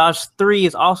believe Jaws 3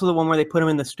 is also the one where they put him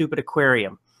in the stupid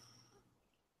aquarium.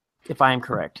 If I am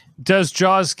correct. Does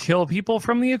Jaws kill people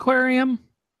from the aquarium?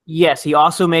 Yes, he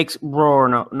also makes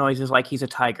roar noises like he's a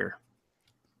tiger.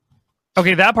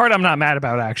 Okay, that part I'm not mad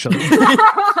about, actually.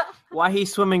 Why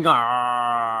he's swimming.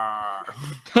 Oh,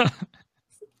 the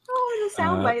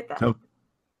soundbite.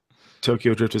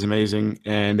 Tokyo Drift is amazing,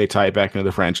 and they tie it back into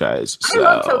the franchise. I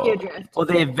love Tokyo Drift. Well,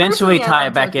 they eventually tie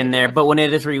it back in there, but when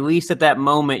it is released at that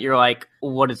moment, you're like,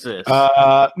 what is this?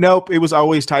 Nope, it was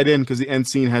always tied in because the end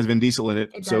scene has Vin Diesel in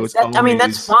it. So it's always... I mean,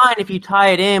 that's fine if you tie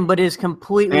it in, but it's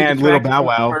completely and Little Bow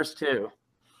Wow. The first 2.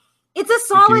 It's a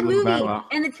solid movie,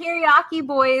 and the Teriyaki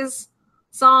Boys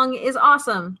song is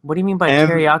awesome. What do you mean by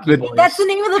Teriyaki Boys? That's the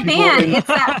name of the band. It's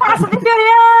that Fast and the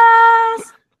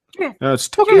Furious. No, it's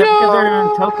Tokyo. Because they're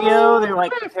in Tokyo, they're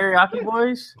like the Teriyaki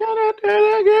Boys.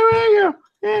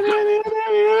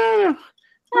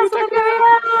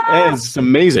 It's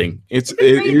amazing. It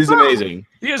is amazing.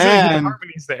 You guys really good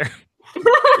harmonies there.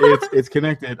 It's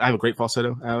connected. I have a great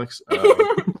falsetto, Alex.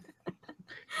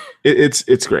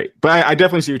 It's great. But I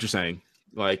definitely see what you're saying.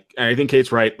 Like, and I think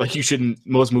Kate's right. Like,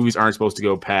 most movies aren't supposed to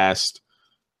go past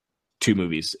 2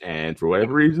 movies, and for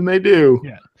whatever reason they do.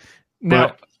 Yeah.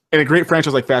 Now, in a great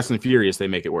franchise like Fast and Furious, they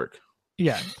make it work.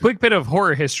 Yeah. Quick bit of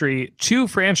horror history. 2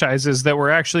 franchises that were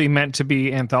actually meant to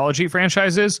be anthology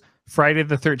franchises, Friday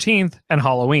the 13th and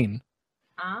Halloween.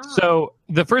 Oh. So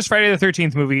the first Friday the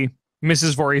 13th movie,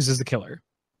 Mrs. Voorhees is the killer.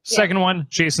 Second one,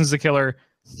 Jason's the killer.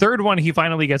 Third one, he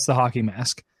finally gets the hockey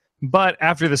mask. But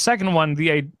after the second one,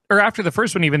 after the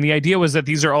first one even, the idea was that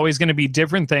these are always going to be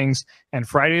different things, and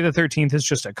Friday the 13th is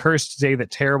just a cursed day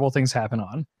that terrible things happen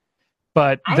on.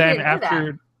 But then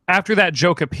after that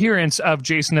joke appearance of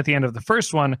Jason at the end of the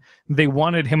first one, they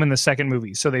wanted him in the second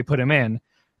movie, so they put him in.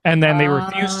 And then they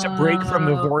refused to break from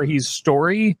the Voorhees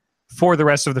story for the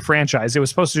rest of the franchise. It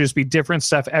was supposed to just be different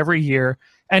stuff every year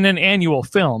and an annual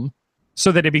film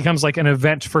so that it becomes like an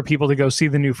event for people to go see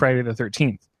the new Friday the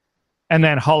 13th. And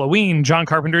then Halloween, John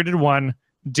Carpenter did 1,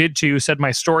 did 2, said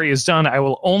my story is done. I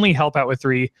will only help out with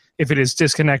 3 if it is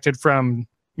disconnected from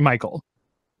Michael,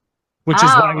 which is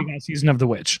why we got Season of the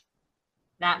Witch.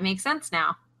 That makes sense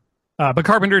now. But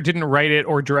Carpenter didn't write it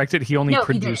or direct it. He only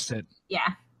produced it. Yeah.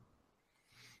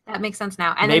 That makes sense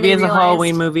now. And maybe as a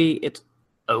Halloween movie, it's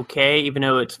okay, even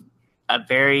though it's a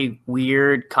very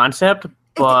weird concept.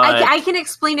 But I can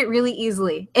explain it really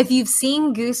easily. If you've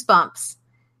seen Goosebumps,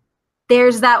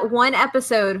 there's that one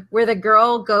episode where the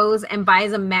girl goes and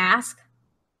buys a mask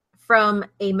from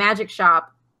a magic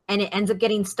shop, and it ends up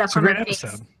getting stuck on her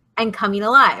face and coming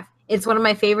alive. It's one of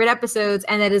my favorite episodes,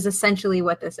 and that is essentially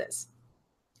what this is.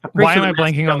 Why am I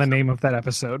blanking on the name of that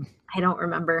episode? I don't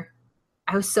remember.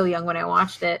 I was so young when I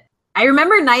watched it. I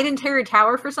remember Night in Terror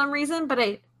Tower for some reason, but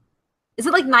is Is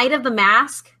it like Night of the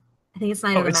Mask? I think it's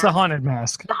Night of the It's Mask. the Haunted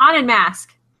Mask, The Haunted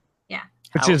Mask. Yeah.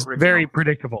 which How is original. very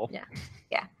predictable. Yeah.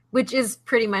 Yeah. Which is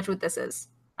pretty much what this is.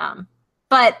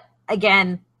 But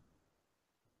again,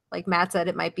 like Matt said,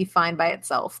 it might be fine by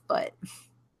itself, but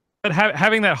But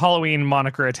having that Halloween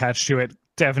moniker attached to it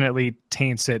definitely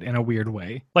taints it in a weird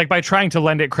way. Like by trying to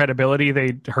lend it credibility,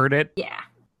 they hurt it. yeah.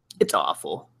 It's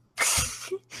awful.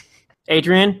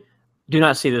 Adrian, do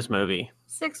not see this movie.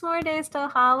 6 more days till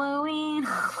Halloween.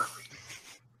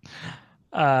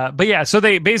 But yeah, so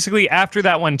they basically, after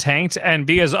that one tanked, and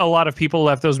because a lot of people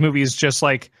left those movies just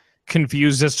like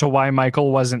confused as to why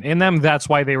Michael wasn't in them, that's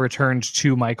why they returned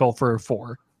to Michael for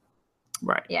 4.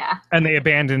 Right. Yeah. And they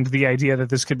abandoned the idea that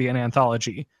this could be an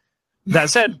anthology.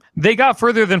 That said, they got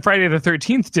further than Friday the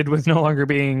 13th did with no longer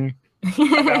being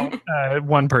about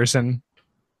one person.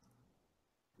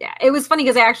 Yeah, it was funny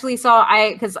because I actually saw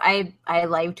I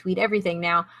live tweet everything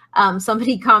now.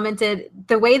 Somebody commented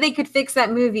the way they could fix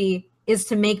that movie is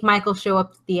to make Michael show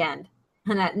up at the end.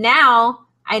 And now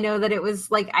I know that it was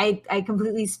like I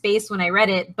completely spaced when I read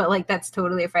it, but like that's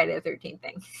totally a Friday the 13th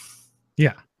thing.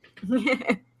 Yeah.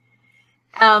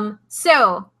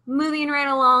 So moving right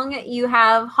along, you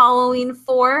have Halloween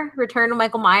 4, Return of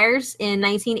Michael Myers in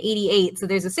 1988. So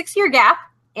there's a 6-year gap.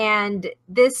 And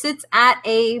this sits at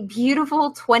a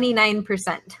beautiful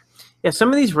 29%. Yeah, some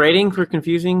of these ratings were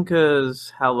confusing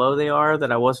because how low they are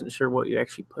that I wasn't sure what you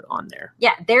actually put on there.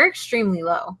 Yeah, they're extremely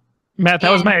low. Matt,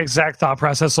 that was my exact thought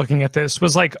process looking at this.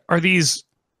 Was like, are these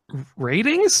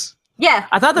ratings? Yeah.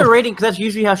 I thought the rating, because that's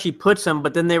usually how she puts them,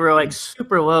 but then they were like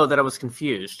super low that I was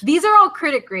confused. These are all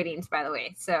critic ratings, by the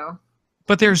way. So.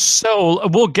 But they're so...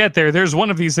 We'll get there. There's one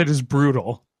of these that is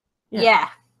brutal. Yeah.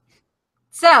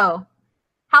 So...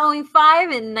 Halloween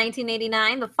 5 in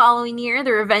 1989, the following year,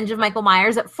 The Revenge of Michael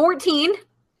Myers at 14.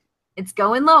 It's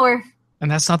going lower.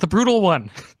 And that's not the brutal one.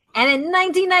 And in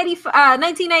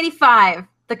 1995,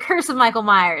 The Curse of Michael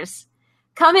Myers,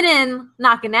 coming in,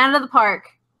 knocking out of the park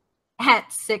at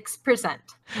 6%.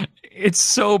 It's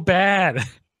so bad.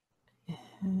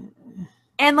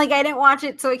 And like I didn't watch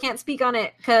it, so I can't speak on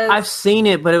it because I've seen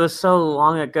it, but it was so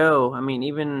long ago. I mean,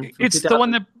 even It's the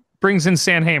one that brings in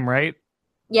Sanheim, right?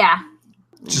 yeah,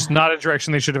 Just not a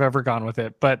direction they should have ever gone with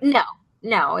it. But no,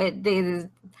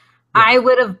 I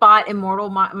would have bought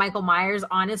Immortal Michael Myers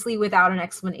honestly without an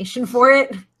explanation for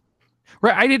it.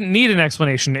 right, I didn't need an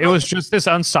explanation. It was just this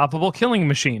unstoppable killing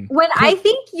machine. When I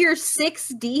think you're 6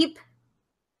 deep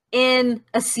in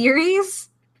a series,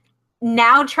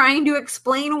 now trying to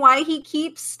explain why he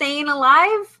keeps staying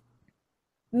alive,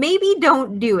 maybe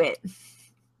don't do it.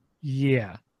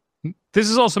 Yeah. This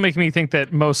is also making me think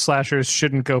that most slashers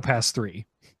shouldn't go past 3.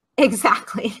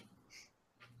 Exactly.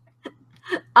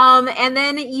 And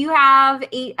then you have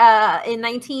in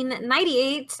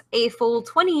 1998, a full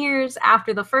 20 years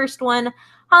after the first one,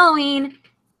 Halloween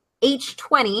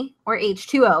H20 or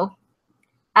H2O,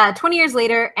 20 years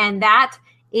later, and that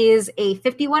is a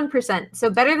 51%. So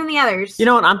better than the others. You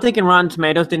know what? I'm thinking Rotten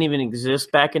Tomatoes didn't even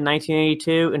exist back in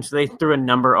 1982, and so they threw a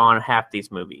number on half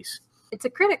these movies. It's a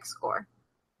critic score.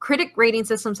 Critic rating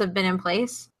systems have been in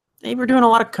place. They were doing a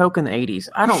lot of coke in the 80s.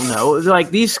 I don't know. Like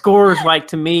these scores, like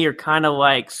to me, are kind of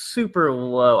like super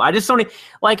low. I just don't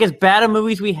like as bad of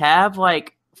movies we have.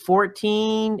 Like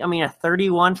 14. I mean, a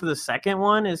 31 for the second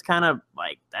one is kind of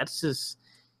like that's just.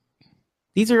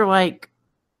 These are like.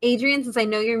 Adrian, since I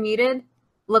know you're muted,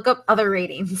 look up other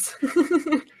ratings.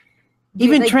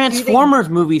 Even Transformers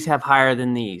movies have higher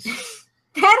than these.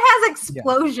 That has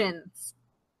explosions.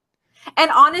 Yeah.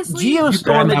 And honestly,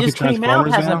 Geostorm that just came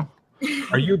out has a.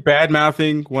 Are you bad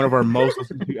mouthing one of our most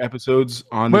listened to episodes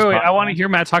on this? Wait, I want to hear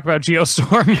Matt talk about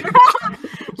Geostorm.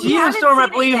 Geostorm, I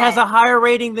believe, has a higher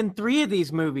rating than 3 of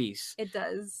these movies. It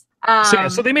does.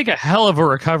 So they make a hell of a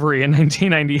recovery in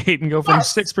 1998 and go from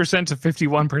 6% to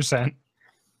 51%.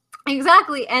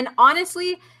 Exactly. And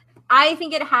honestly, I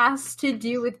think it has to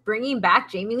do with bringing back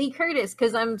Jamie Lee Curtis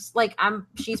because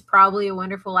she's probably a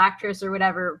wonderful actress or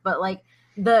whatever, but like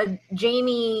the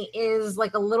Jamie is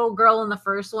like a little girl in the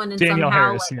first one and Danielle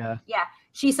somehow Harris,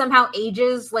 she somehow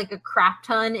ages like a crap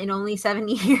ton in only 7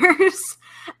 years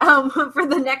for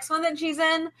the next one that she's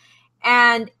in.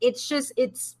 And it's just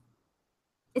it's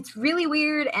really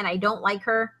weird and I don't like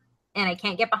her and I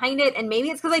can't get behind it. And maybe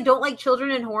it's because I don't like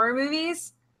children in horror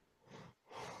movies.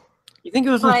 You think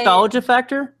it was a nostalgia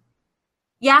factor?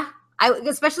 Yeah,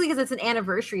 especially because it's an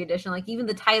anniversary edition. Like even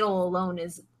the title alone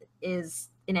is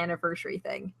an anniversary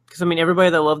thing. Because I mean, everybody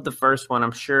that loved the first one,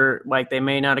 I'm sure, like they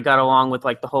may not have got along with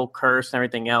like the whole curse and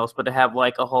everything else, but to have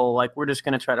like a whole like we're just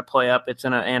going to try to play up. It's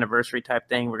an anniversary type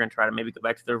thing. We're going to try to maybe go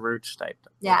back to the roots type.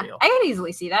 Yeah, deal. I can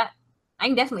easily see that. I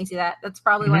can definitely see that. That's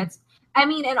probably why I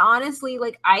mean, and honestly,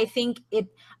 like I think it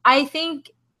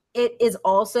is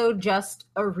also just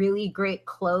a really great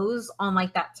close on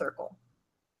like that circle.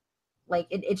 Like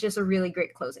it's just a really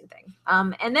great closing thing.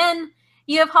 And then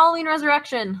you have Halloween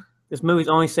Resurrection. This movie's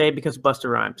only saved because of Busta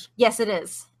Rhymes. Yes, it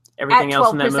is. Everything At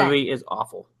else in that 12%. movie is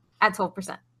awful. At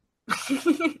 12%.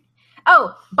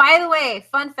 Oh, by the way,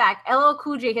 fun fact: LL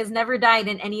Cool J has never died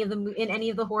in any of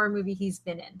the horror movie he's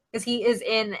been in, because he is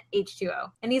in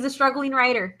H2O, and he's a struggling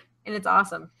writer, and it's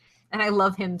awesome, and I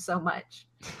love him so much.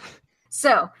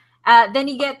 So then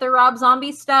you get the Rob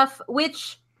Zombie stuff,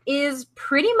 which is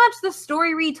pretty much the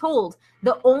story retold.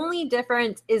 The only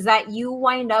difference is that you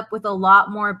wind up with a lot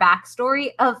more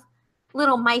backstory of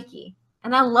little Mikey,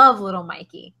 and I love little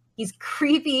Mikey. He's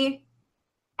creepy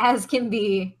as can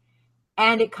be.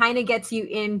 And it kind of gets you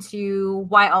into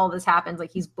why all this happens.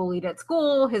 Like, he's bullied at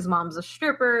school. His mom's a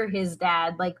stripper. His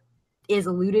dad, like, is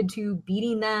alluded to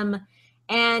beating them.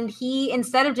 And he,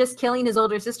 instead of just killing his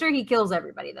older sister, he kills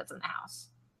everybody that's in the house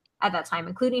at that time,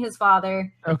 including his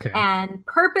father. Okay. And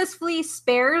purposefully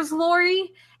spares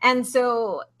Laurie. And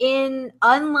so,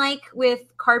 unlike with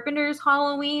Carpenter's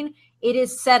Halloween, it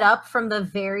is set up from the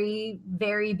very,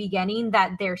 very beginning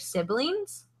that they're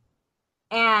siblings.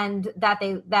 And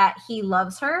that he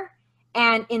loves her,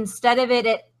 and instead of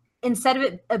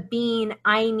it being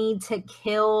I need to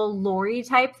kill Laurie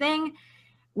type thing,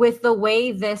 with the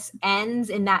way this ends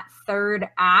in that third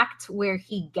act where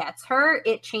he gets her,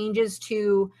 it changes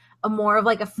to a more of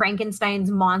like a Frankenstein's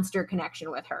monster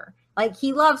connection with her. Like,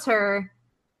 he loves her,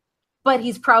 but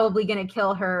he's probably gonna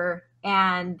kill her,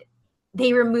 and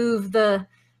they remove the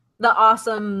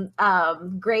awesome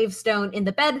gravestone in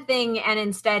the bed thing, and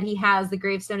instead he has the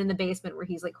gravestone in the basement where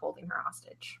he's like holding her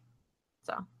hostage.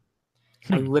 So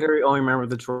I literally only remember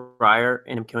the dryer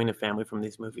and him killing a family from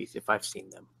these movies if I've seen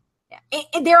them. yeah,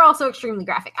 and they're also extremely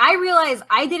graphic. I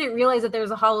didn't realize that there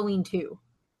was a Halloween 2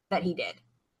 that he did.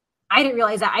 I didn't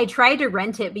realize that. I tried to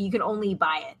rent it, but you could only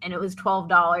buy it, and it was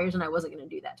 $12, and I wasn't going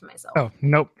to do that to myself. Oh,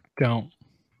 nope, don't.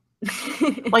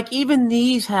 Like, even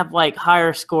these have like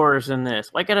higher scores than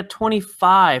this. Like, at a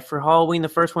 25 for Halloween, the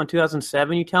first one,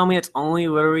 2007, you tell me it's only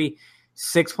literally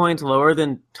 6 points lower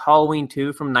than Halloween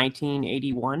 2 from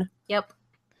 1981? Yep.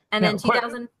 And Now, then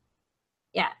 2000.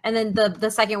 Yeah, and then the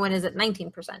second one is at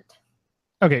 19%.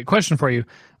 Okay, question for you.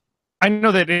 I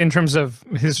know that in terms of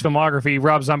his filmography,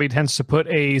 Rob Zombie tends to put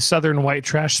a southern white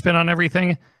trash spin on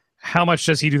everything. How much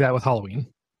does he do that with Halloween?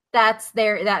 That's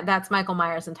Michael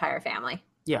Myers' entire family.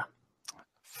 Yeah.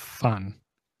 Fun.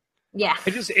 Yeah.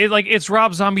 It's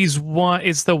Rob Zombie's one.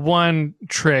 It's the one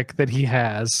trick that he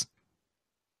has,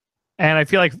 and I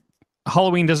feel like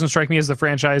Halloween doesn't strike me as the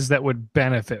franchise that would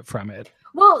benefit from it.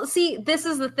 Well, see, this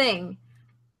is the thing.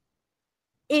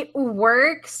 It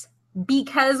works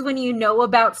because when you know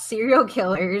about serial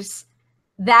killers,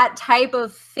 that type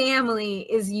of family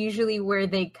is usually where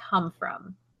they come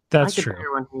from. That's I could true.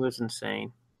 hear when he was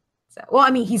insane. So, well,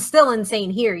 I mean, he's still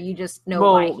insane here. You just know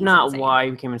why he's not insane. why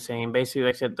he became insane. Basically,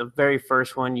 like I said, the very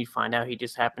first one, you find out he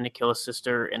just happened to kill his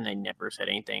sister, and they never said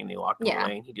anything. They walked away,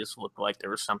 and he just looked like there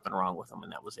was something wrong with him,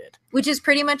 and that was it. Which is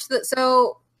pretty much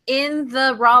so in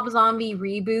the Rob Zombie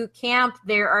reboot camp,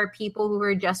 there are people who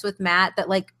are just with Matt that,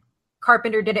 like,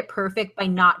 Carpenter did it perfect by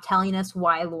not telling us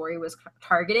why Laurie was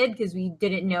targeted, because we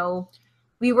didn't know.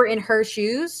 We were in her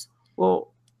shoes.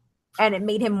 Well, and it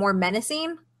made him more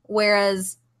menacing,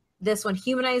 whereas this one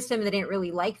humanized him. They didn't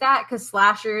really like that, because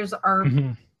slashers are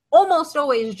almost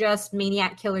always just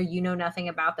maniac killer. You know nothing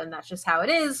about them. That's just how it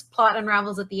is. Plot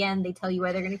unravels at the end. They tell you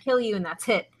why they're going to kill you, and that's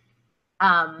it.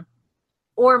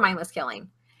 Or mindless killing.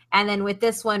 And then with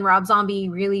this one, Rob Zombie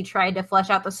really tried to flesh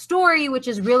out the story, which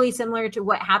is really similar to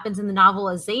what happens in the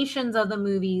novelizations of the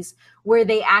movies, where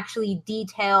they actually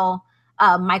detail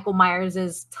Michael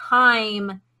Myers'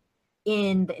 time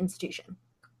in the institution.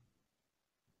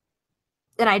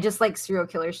 And I just like serial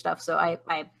killer stuff, so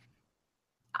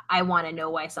I want to know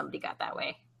why somebody got that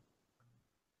way.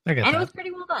 I get and that. It was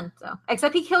pretty well done. So,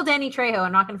 except he killed Danny Trejo.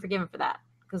 I'm not going to forgive him for that,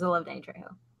 because I love Danny Trejo.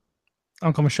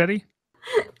 Uncle Machete?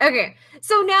 Okay,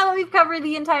 so now that we've covered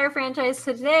the entire franchise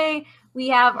today, we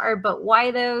have our but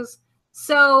why those.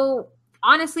 So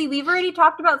honestly, we've already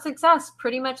talked about success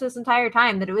pretty much this entire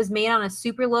time, that it was made on a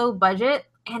super low budget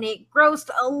and it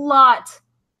grossed a lot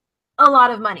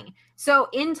of money. So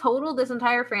in total, this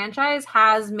entire franchise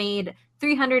has made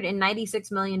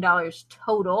 $396 million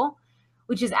total,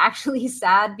 which is actually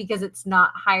sad because it's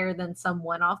not higher than some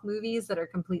one-off movies that are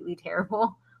completely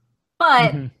terrible.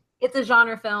 But it's a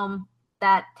genre film.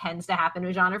 That tends to happen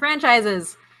with genre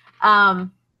franchises.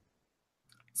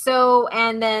 So,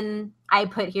 and then I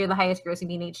put here the highest grossing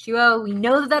being H2O. We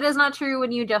know that is not true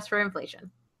when you adjust for inflation.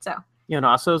 So, You know,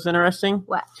 also is interesting.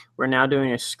 What? We're now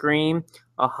doing a Scream,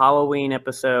 a Halloween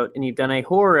episode, and you've done a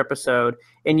horror episode,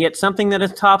 and yet something that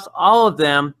has tops all of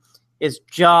them is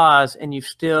Jaws, and you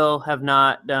still have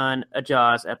not done a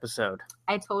Jaws episode.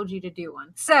 I told you to do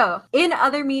one. So, in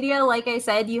other media, like I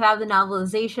said, you have the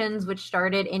novelizations, which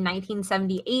started in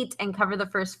 1978 and cover the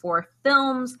first 4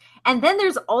 films. And then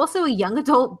there's also a young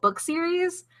adult book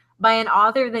series by an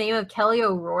author of the name of Kelly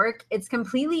O'Rourke. It's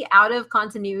completely out of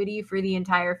continuity for the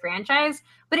entire franchise,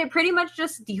 but it pretty much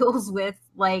just deals with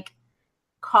like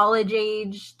college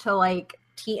age to like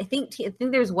I think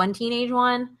there's one teenage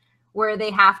one where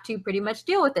they have to pretty much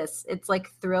deal with this. It's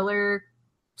like thriller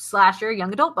slasher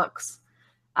young adult books.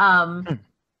 And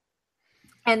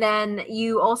then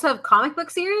you also have comic book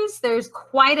series. There's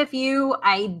quite a few.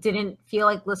 I didn't feel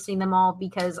like listing them all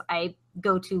because I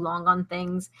go too long on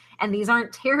things, and these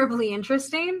aren't terribly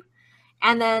interesting.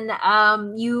 And then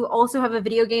you also have a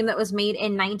video game that was made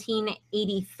in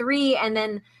 1983, and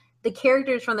then the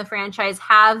characters from the franchise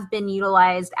have been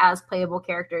utilized as playable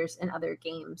characters in other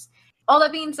games. All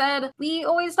that being said, we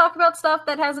always talk about stuff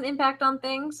that has an impact on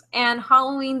things, and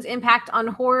Halloween's impact on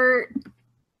horror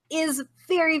is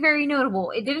very, very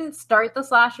notable. It didn't start the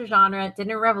slasher genre. It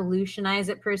didn't revolutionize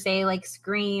it per se like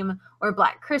Scream or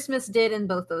Black Christmas did in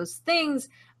both those things,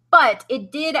 but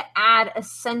it did add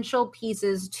essential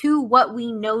pieces to what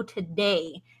we know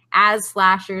today as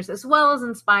slashers, as well as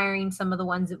inspiring some of the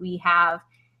ones that we have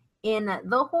in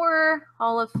the Horror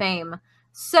Hall of Fame.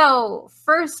 So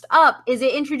first up is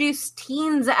it introduced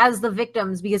teens as the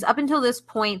victims, because up until this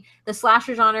point, the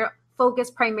slasher genre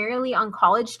focused primarily on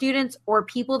college students or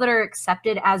people that are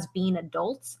accepted as being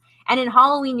adults. And in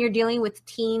Halloween, you're dealing with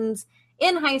teens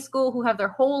in high school who have their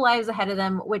whole lives ahead of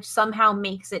them, which somehow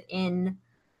makes it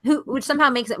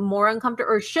more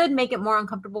uncomfortable, or should make it more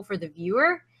uncomfortable for the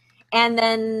viewer. And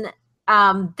then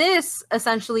this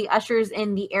essentially ushers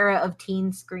in the era of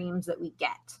teen screams that we get.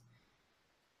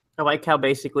 I like how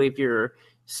basically if you're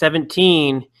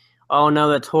 17, oh no,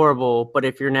 that's horrible. But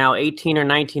if you're now 18 or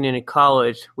 19 in a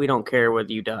college, we don't care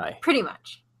whether you die. Pretty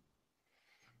much.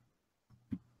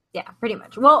 Yeah, pretty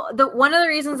much. Well, one of the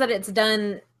reasons that it's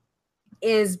done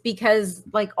is because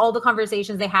like all the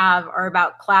conversations they have are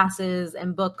about classes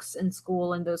and books and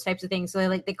school and those types of things. So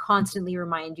they constantly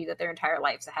remind you that their entire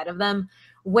life's ahead of them.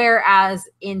 Whereas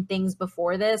in things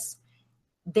before this,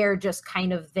 they're just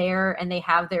kind of there and they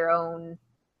have their own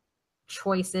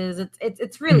choices.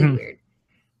 It's really weird.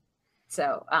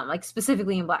 So like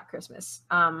specifically in Black Christmas.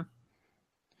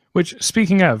 Which,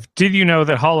 speaking of, did you know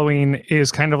that Halloween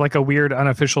is kind of like a weird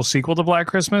unofficial sequel to Black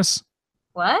Christmas?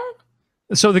 What?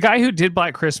 So the guy who did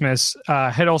Black Christmas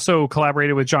had also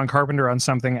collaborated with John Carpenter on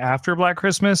something after Black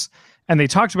Christmas. And they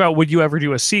talked about, would you ever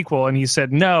do a sequel? And he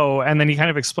said no. And then he kind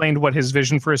of explained what his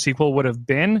vision for a sequel would have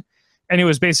been. And it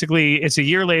was basically, it's a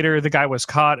year later, the guy was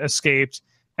caught, escaped,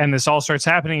 and this all starts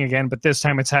happening again. But this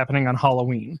time it's happening on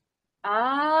Halloween.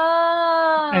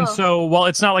 Oh. And so while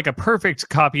it's not like a perfect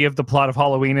copy of the plot of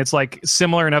Halloween, it's like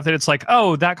similar enough that it's like,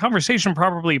 oh, that conversation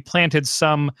probably planted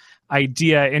some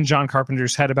idea in John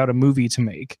Carpenter's head about a movie to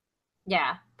make.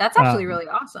 Yeah, that's actually really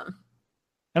awesome.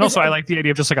 And also I like the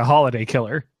idea of just like a holiday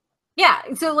killer. Yeah,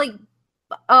 so like,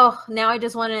 oh, now I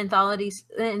just want an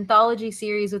anthology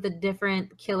series with a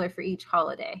different killer for each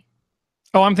holiday.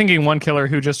 Oh, I'm thinking one killer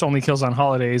who just only kills on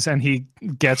holidays and he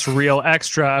gets real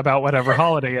extra about whatever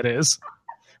holiday it is.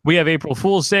 We have April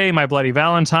Fool's Day, My Bloody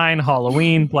Valentine,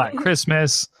 Halloween, Black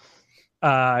Christmas,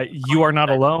 You Are Not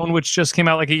Alone, which just came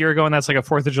out like a year ago, and that's like a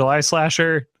 4th of July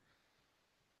slasher.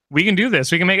 We can do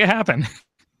this. We can make it happen.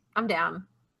 I'm down.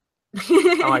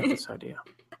 I like this idea.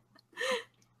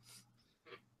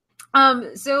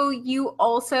 So you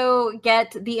also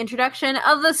get the introduction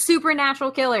of the supernatural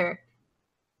killer,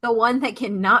 the one that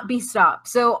cannot be stopped.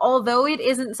 So although it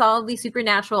isn't solidly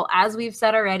supernatural, as we've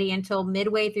said already, until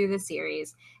midway through the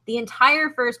series, the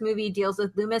entire first movie deals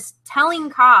with Loomis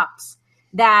telling cops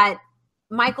that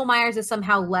Michael Myers is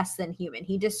somehow less than human.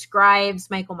 He describes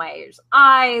Michael Myers'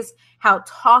 eyes, how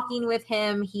talking with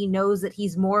him, he knows that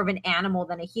he's more of an animal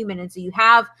than a human. And so you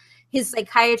have his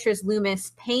psychiatrist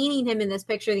Loomis painting him in this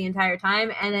picture the entire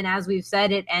time. And then, as we've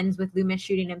said, it ends with Loomis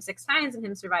shooting him 6 times and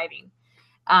him surviving.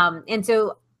 And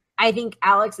so I think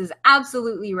Alex is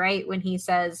absolutely right when he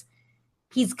says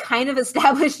he's kind of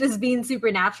established as being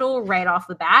supernatural right off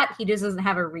the bat. He just doesn't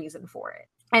have a reason for it.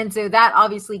 And so that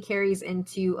obviously carries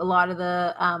into a lot of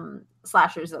the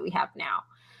slashers that we have now,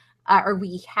 or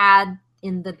we had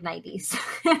in the 90s,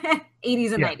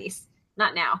 80s and 90s,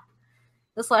 not now.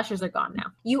 The slashers are gone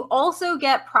now. You also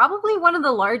get probably one of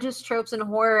the largest tropes in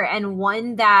horror, and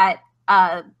one that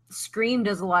Scream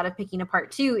does a lot of picking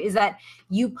apart too, is that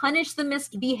you punish the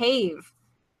misbehave.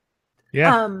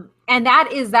 Yeah. And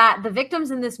that is that the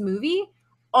victims in this movie,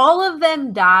 all of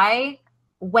them die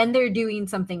when they're doing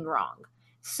something wrong.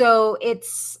 So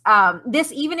it's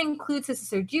this even includes his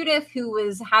sister Judith, who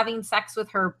was having sex with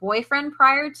her boyfriend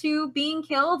prior to being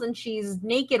killed, and she's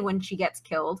naked when she gets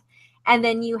killed. And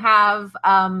then you have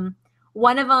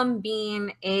one of them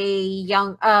being a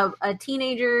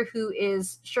teenager who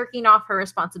is shirking off her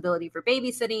responsibility for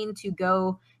babysitting to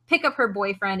go pick up her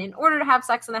boyfriend in order to have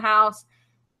sex in the house.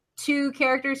 Two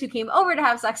characters who came over to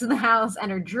have sex in the house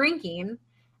and are drinking.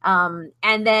 And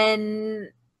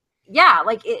then, yeah,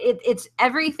 like it's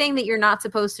everything that you're not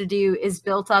supposed to do is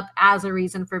built up as a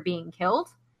reason for being killed.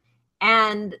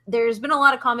 And there's been a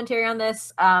lot of commentary on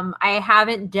this. I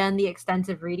haven't done the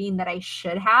extensive reading that I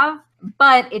should have,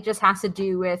 but it just has to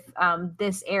do with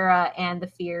this era and the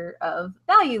fear of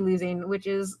value losing, which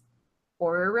is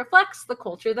horror reflects the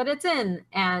culture that it's in.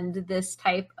 And this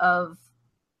type of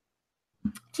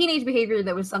teenage behavior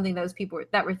that was something those people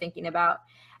that were thinking about.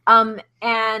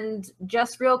 And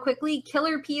just real quickly,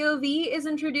 killer POV is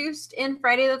introduced in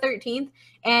Friday the 13th.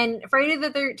 And Friday the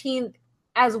 13th,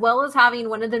 as well as having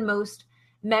one of the most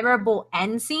memorable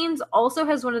end scenes, also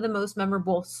has one of the most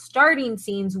memorable starting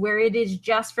scenes where it is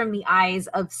just from the eyes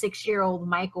of 6-year-old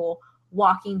Michael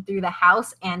walking through the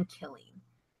house and killing.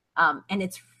 And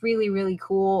it's really, really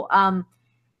cool.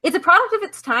 It's a product of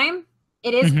its time.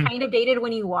 It is kind of dated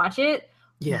when you watch it.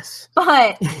 Yes.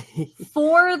 But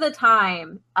for the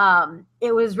time,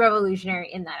 it was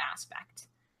revolutionary in that aspect.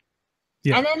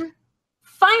 Yeah. And then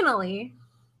finally,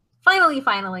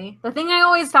 the thing I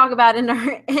always talk about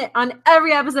on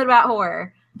every episode about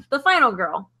horror, the final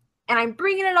girl. And I'm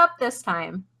bringing it up this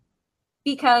time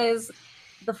because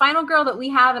the final girl that we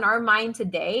have in our mind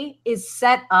today is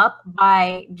set up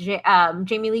by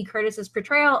Jamie Lee Curtis's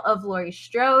portrayal of Laurie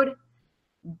Strode,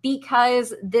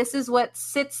 because this is what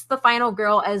sits the final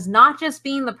girl as not just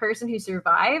being the person who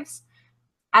survives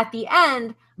at the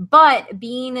end, but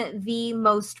being the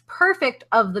most perfect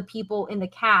of the people in the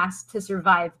cast to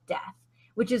survive death,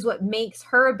 which is what makes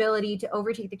her ability to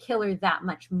overtake the killer that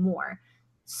much more.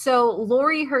 So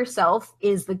Laurie herself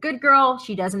is the good girl.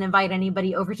 She doesn't invite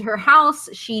anybody over to her house.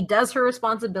 She does her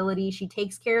responsibility. She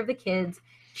takes care of the kids.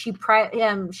 She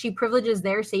privileges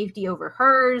their safety over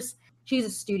hers. She's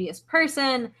a studious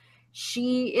person.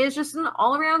 She is just an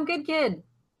all-around good kid.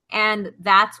 And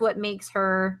that's what makes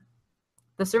her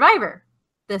the survivor.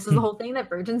 This is the whole thing, that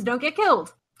virgins don't get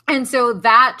killed. And so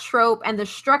that trope and the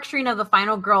structuring of the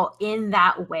final girl in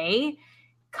that way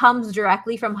comes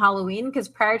directly from Halloween, because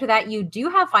prior to that, you do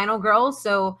have final girls.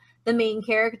 So the main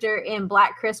character in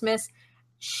Black Christmas,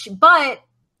 I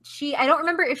don't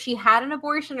remember if she had an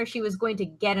abortion or she was going to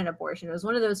get an abortion. It was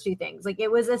one of those two things. Like,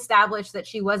 it was established that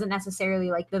she wasn't necessarily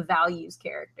like the values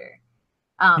character.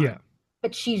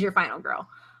 But she's your final girl.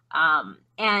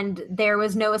 And there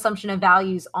was no assumption of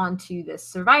values onto this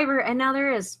survivor. And now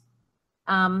there is.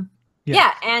 And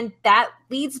that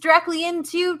leads directly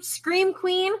into Scream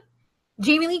Queen,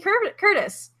 Jamie Lee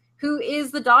Curtis, who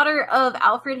is the daughter of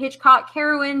Alfred Hitchcock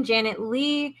heroine Janet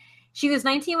Leigh. She was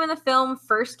 19 when the film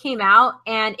first came out,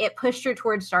 and it pushed her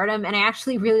towards stardom. And I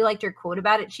actually really liked her quote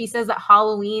about it. She says that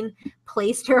Halloween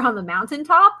placed her on the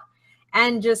mountaintop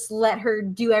and just let her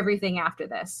do everything after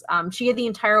this. She had the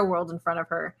entire world in front of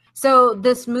her. So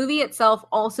this movie itself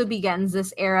also begins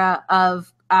this era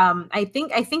of, I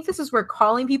think this is where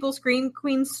calling people Scream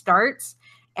Queens starts.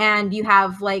 And you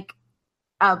have like,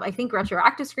 I think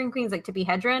retroactive Scream Queens like Tippi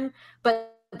Hedren.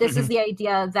 But this is the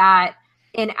idea that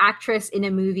an actress in a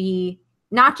movie,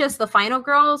 not just the final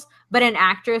girls, but an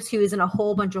actress who is in a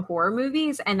whole bunch of horror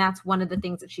movies. And that's one of the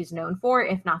things that she's known for,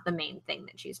 if not the main thing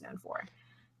that she's known for.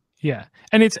 Yeah.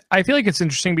 And I feel like it's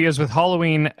interesting because with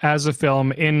Halloween as a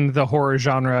film in the horror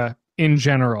genre in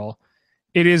general,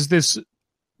 it is this,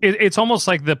 it's almost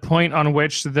like the point on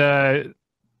which the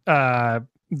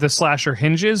slasher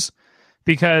hinges,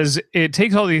 because it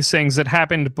takes all these things that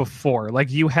happened before. Like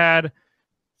you had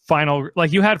final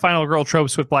girl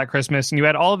tropes with Black Christmas, and you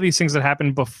had all of these things that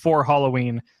happened before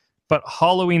Halloween, but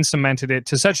Halloween cemented it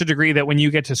to such a degree that when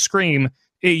you get to Scream,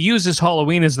 it uses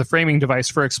Halloween as the framing device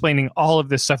for explaining all of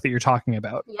this stuff that you're talking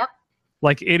about. Yep.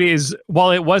 Like it is,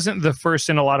 while it wasn't the first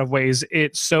in a lot of ways,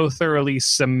 it so thoroughly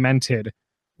cemented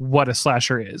what a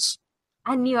slasher is.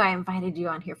 I knew I invited you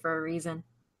on here for a reason.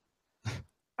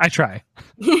 I try.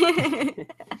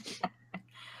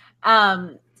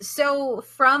 So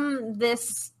from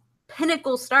this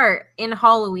pinnacle start in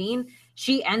Halloween,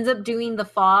 she ends up doing The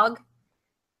Fog,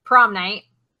 Prom Night,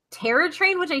 Terror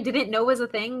Train, which I didn't know was a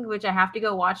thing, which I have to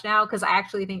go watch now because I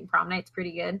actually think Prom Night's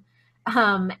pretty good.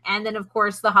 And then, of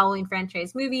course, the Halloween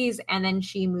franchise movies. And then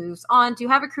she moves on to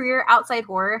have a career outside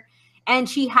horror. And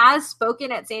she has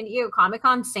spoken at San Diego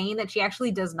Comic-Con saying that she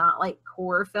actually does not like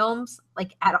horror films,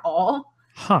 like, at all.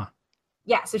 Huh.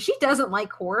 Yeah, so she doesn't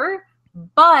like horror.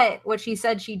 But what she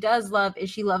said she does love is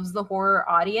she loves the horror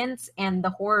audience and the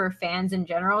horror fans in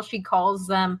general. She calls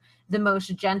them the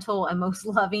most gentle and most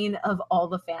loving of all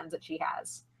the fans that she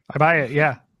has. I buy it.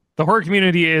 Yeah. The horror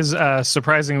community is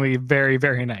surprisingly very,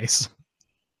 very nice.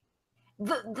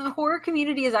 The horror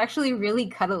community is actually really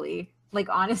cuddly. Like,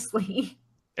 honestly.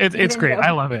 It's great.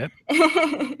 I love it.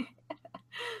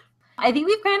 I think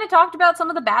we've kind of talked about some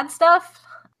of the bad stuff.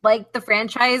 Like, the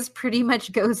franchise pretty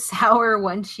much goes sour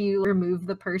once you remove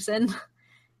the person.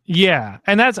 Yeah.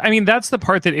 And that's the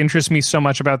part that interests me so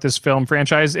much about this film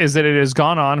franchise is that it has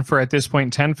gone on for, at this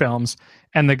point, 10 films.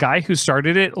 And the guy who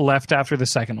started it left after the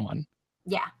second one.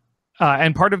 Yeah.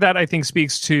 And part of that, I think,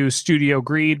 speaks to studio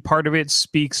greed. Part of it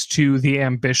speaks to the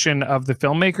ambition of the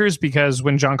filmmakers, because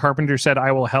when John Carpenter said,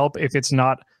 "I will help if it's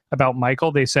not about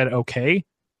Michael," they said, "Okay."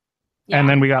 Yeah. And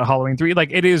then we got Halloween 3.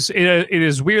 Like, it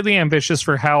is weirdly ambitious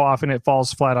for how often it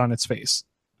falls flat on its face.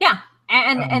 Yeah.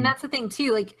 And that's the thing,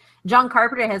 too. Like, John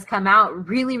Carpenter has come out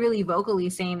really, really vocally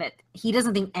saying that he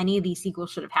doesn't think any of these sequels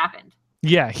should have happened.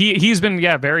 Yeah, he's been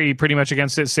very pretty much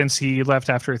against it since he left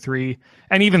after 3,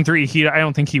 and even 3. I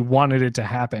don't think he wanted it to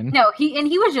happen. No,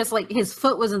 he was just like, his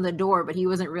foot was in the door, but he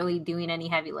wasn't really doing any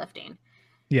heavy lifting.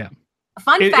 Yeah.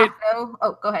 Fun fact, though.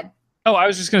 Oh, go ahead. Oh, I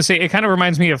was just gonna say, it kind of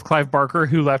reminds me of Clive Barker,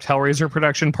 who left Hellraiser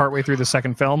production partway through the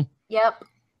second film. Yep.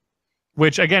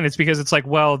 Which, again, it's because it's like,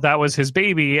 well, that was his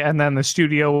baby, and then the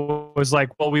studio was like,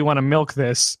 well, we want to milk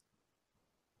this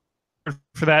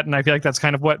for that. And I feel like that's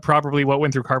kind of what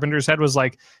went through Carpenter's head, was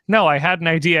like, no, I had an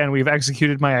idea and we've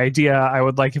executed my idea. I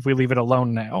would like if we leave it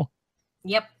alone now.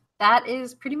 Yep, that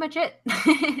is pretty much it.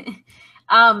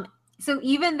 So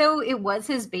even though it was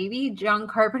his baby, John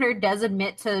Carpenter does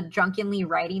admit to drunkenly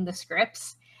writing the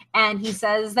scripts. And he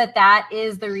says that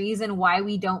is the reason why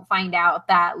we don't find out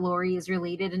that Laurie is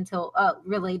related to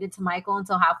Michael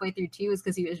until halfway through 2, is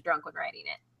because he was drunk when writing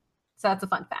it. So that's a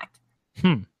fun fact.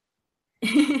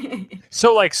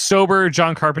 So, like, sober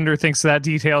John Carpenter thinks that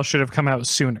detail should have come out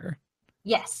sooner.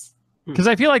 Yes. Because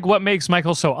I feel like what makes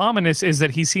Michael so ominous is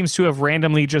that he seems to have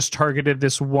randomly just targeted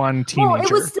this one teenager. Well,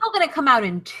 it was still going to come out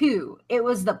in 2. It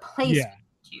was the place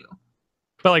 2.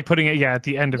 But, like, putting it, at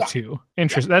the end of 2.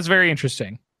 Interesting. That's very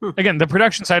interesting. Again, the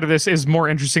production side of this is more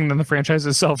interesting than the franchise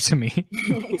itself to me.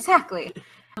 Exactly.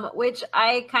 Which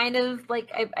I kind of,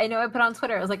 like, I know I put on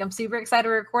Twitter. I was like, I'm super excited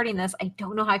we're recording this. I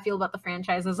don't know how I feel about the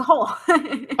franchise as a whole.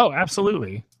 Oh,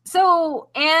 absolutely. So,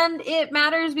 and it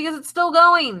matters because it's still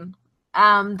going.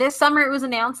 This summer it was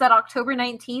announced that October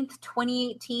 19th,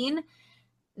 2018,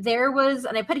 there was,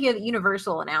 and I put here that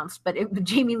Universal announced, but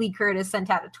Jamie Lee Curtis sent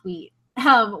out a tweet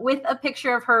with a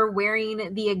picture of her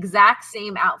wearing the exact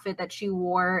same outfit that she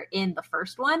wore in the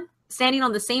first one, standing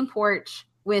on the same porch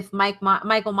with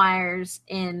Michael Myers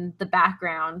in the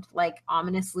background, like,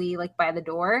 ominously, like, by the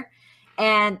door.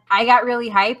 And I got really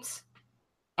hyped.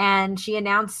 And she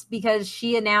announced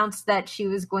that she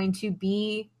was going to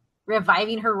be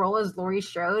reviving her role as Laurie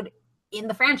Strode in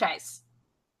the franchise.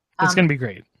 It's going to be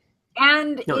great.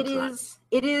 And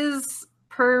it is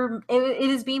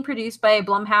being produced by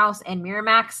Blumhouse and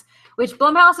Miramax, which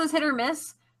Blumhouse is hit or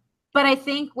miss. But I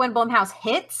think when Blumhouse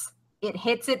hits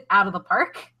it out of the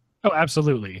park. Oh,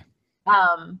 absolutely.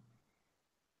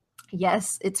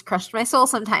 Yes, it's crushed my soul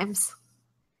sometimes,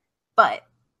 but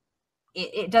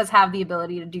it does have the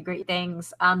ability to do great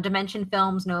things. Dimension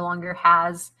Films no longer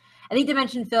has. I think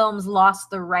Dimension Films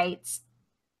lost the rights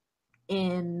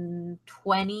in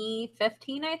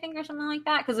 2015, I think, or something like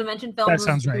that. Because Dimension Films. That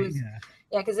sounds right.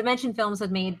 Yeah, because Dimension Films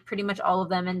had made pretty much all of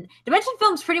them, and Dimension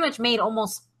Films pretty much made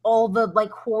almost all the,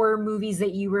 like, horror movies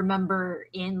that you remember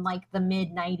in, like, the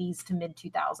mid 90s to mid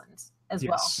 2000s as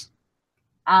well.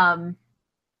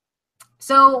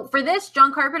 So for this,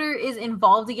 John Carpenter is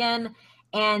involved again,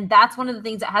 and that's one of the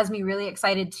things that has me really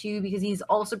excited too, because he's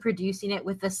also producing it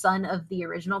with the son of the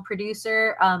original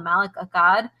producer, Malik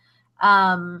Akkad.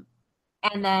 And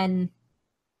then,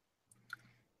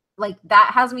 like,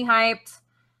 that has me hyped.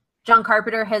 John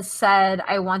Carpenter has said,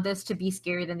 I want this to be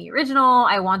scarier than the original.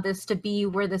 I want this to be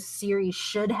where the series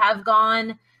should have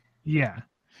gone. Yeah.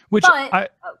 Which,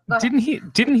 didn't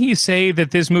he say that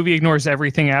this movie ignores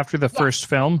everything after the first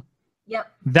film?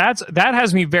 Yep. That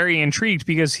has me very intrigued,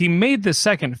 because he made the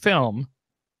second film,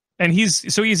 and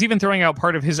he's even throwing out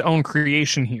part of his own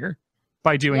creation here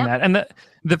by doing that. And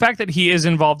the fact that he is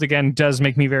involved again does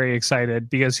make me very excited,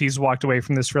 because he's walked away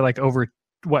from this for, like, over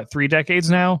 3 decades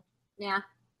now. Yeah.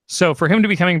 So for him to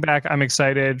be coming back, I'm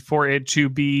excited. For it to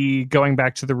be going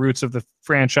back to the roots of the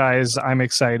franchise, I'm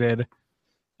excited.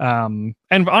 And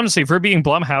honestly, for being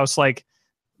Blumhouse, like,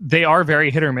 they are very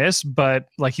hit or miss, but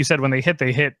like you said, when they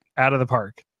hit out of the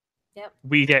park. Yep.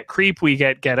 We get Creep, we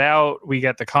get Get Out, we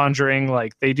get The Conjuring.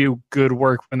 Like, they do good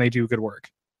work when they do good work.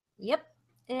 Yep,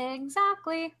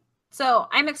 exactly. So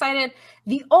I'm excited.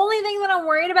 The only thing that I'm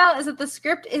worried about is that the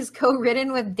script is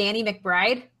co-written with Danny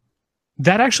McBride.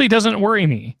 That actually doesn't worry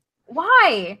me.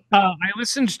 Why? I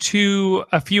listened to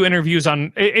a few interviews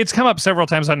on. It's come up several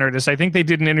times on Nerdist. I think they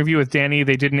did an interview with Danny.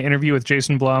 They did an interview with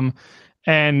Jason Blum,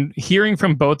 and hearing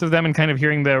from both of them and kind of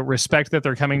hearing the respect that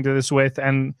they're coming to this with,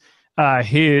 and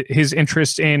his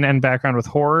interest in and background with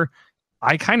horror,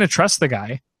 I kind of trust the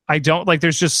guy. I don't like.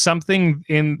 There's just something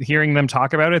in hearing them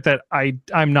talk about it that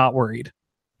I'm not worried.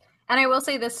 And I will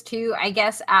say this too. I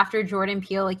guess after Jordan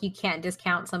Peele, like, you can't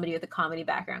discount somebody with a comedy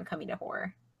background coming to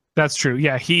horror. That's true.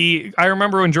 Yeah, I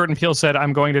remember when Jordan Peele said,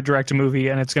 "I'm going to direct a movie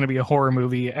and it's going to be a horror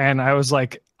movie," and I was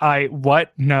like,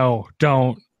 what? No,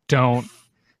 don't. And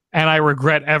I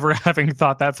regret ever having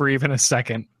thought that for even a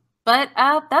second. But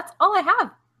that's all I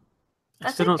have.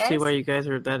 I still don't see why you guys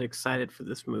are that excited for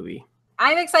this movie.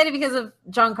 I'm excited because of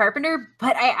John Carpenter,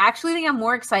 but I actually think I'm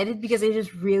more excited because I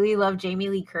just really love Jamie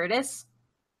Lee Curtis,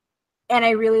 and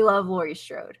I really love Laurie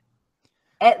Strode.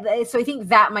 So I think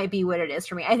that might be what it is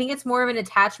for me. I think it's more of an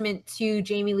attachment to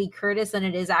Jamie Lee Curtis than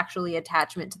it is actually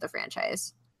attachment to the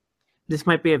franchise. This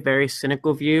might be a very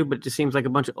cynical view, but it just seems like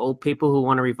a bunch of old people who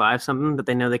want to revive something that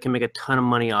they know they can make a ton of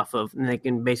money off of, and they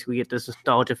can basically get this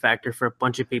nostalgia factor for a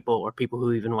bunch of people, or people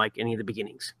who even like any of the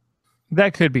beginnings.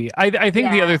 That could be. I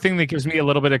think the other thing that gives me a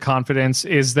little bit of confidence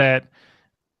is that,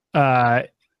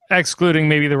 excluding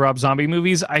maybe the Rob Zombie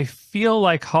movies, I feel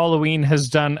like Halloween has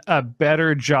done a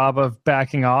better job of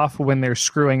backing off when they're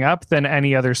screwing up than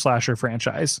any other slasher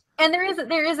franchise. And there is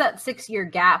that 6-year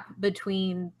gap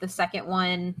between the second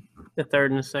one. The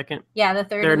third and the second? Yeah, the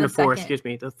third and the the fourth, second. excuse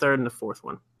me. The third and the fourth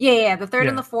one. Yeah, the third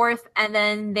and the fourth. And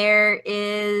then there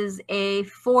is a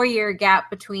 4-year gap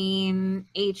between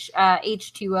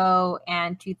H2O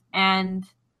and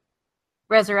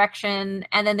Resurrection.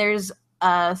 And then there's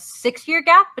a 6-year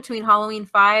gap between Halloween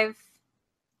 5.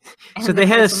 So they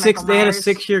had a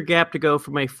 6-year gap to go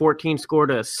from a 14 score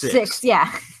to a 6. 6,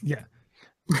 yeah. Yeah.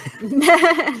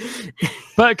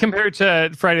 But compared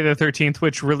to Friday the 13th,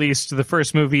 which released the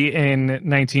first movie in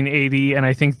 1980 and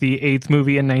I think the 8th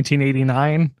movie in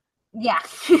 1989. Yeah.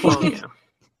 Well,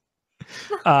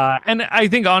 yeah. And I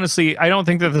think, honestly, I don't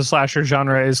think that the slasher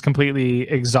genre is completely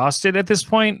exhausted at this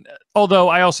point. Although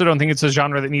I also don't think it's a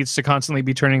genre that needs to constantly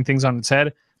be turning things on its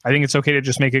head. I think it's okay to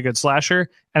just make a good slasher.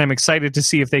 And I'm excited to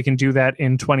see if they can do that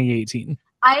in 2018.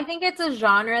 I think it's a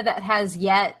genre that has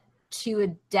yet to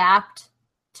adapt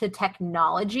to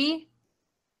technology,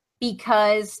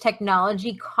 because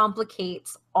technology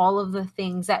complicates all of the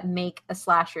things that make a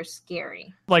slasher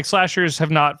scary. Like, slashers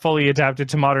have not fully adapted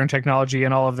to modern technology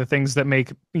and all of the things that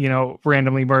make,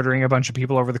 randomly murdering a bunch of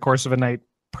people over the course of a night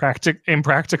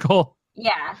impractical.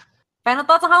 Yeah. Final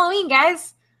thoughts on Halloween,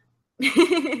 guys.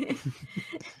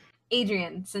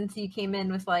 Adrian, since you came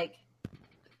in with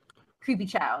creepy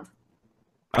child.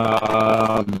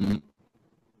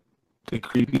 The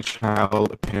creepy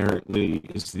child apparently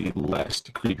is the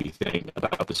last creepy thing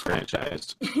about this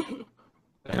franchise.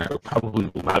 And I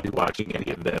probably will not be watching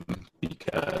any of them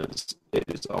because it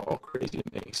is all crazy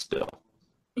to me still.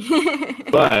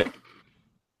 But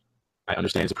I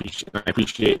understand I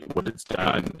appreciate what it's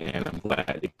done, and I'm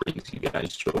glad it brings you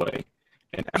guys joy.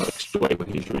 And Alex joy when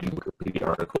he's reading Wikipedia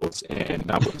articles and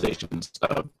novelizations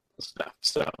of stuff.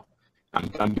 So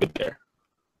I'm good there.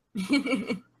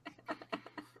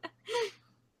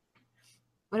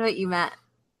 What about you, Matt?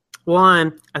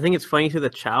 One, I think it's funny too. The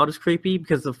child is creepy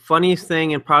because the funniest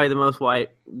thing, and probably the most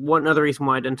one other reason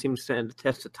why it doesn't seem to stand the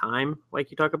test of time,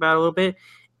 like you talk about a little bit,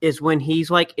 is when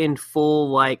he's in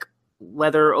full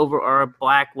leather over or a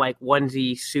black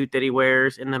onesie suit that he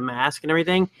wears and the mask and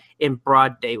everything in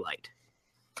broad daylight.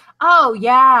 Oh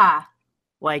yeah.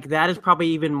 That is probably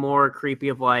even more creepy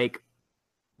of why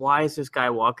is this guy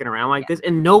walking around like this?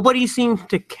 And nobody seems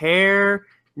to care,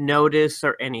 notice,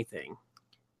 or anything.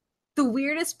 The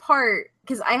weirdest part,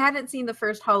 because I hadn't seen the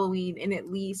first Halloween in at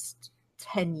least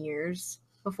 10 years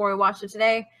before I watched it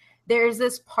today, there's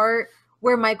this part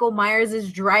where Michael Myers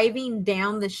is driving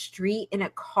down the street in a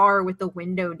car with the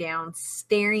window down,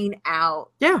 staring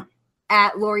out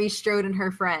at Laurie Strode and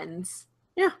her friends.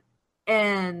 Yeah.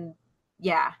 And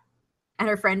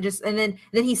her friend and then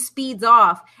he speeds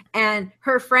off, and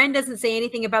her friend doesn't say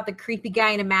anything about the creepy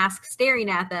guy in a mask staring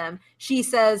at them. She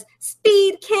says,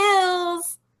 "Speed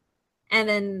kills." And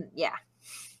then,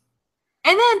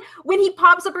 And then when he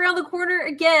pops up around the corner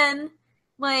again,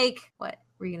 like, what?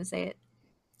 Were you going to say it?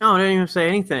 No, I didn't even say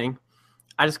anything.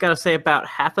 I just got to say about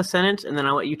half a sentence, and then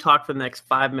I'll let you talk for the next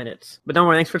 5 minutes. But don't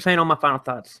worry, thanks for saying all my final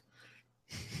thoughts.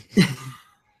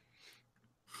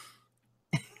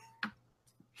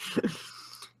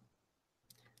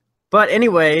 But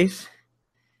anyways,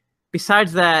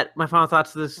 besides that, my final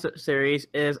thoughts of this series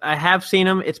is I have seen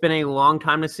them. It's been a long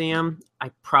time to see them.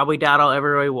 I probably doubt I'll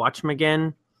ever really watch them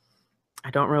again. I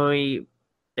don't really...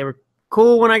 They were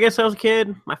cool when I guess I was a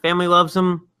kid. My family loves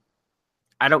them.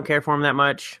 I don't care for them that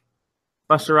much.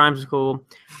 Busta Rhymes is cool.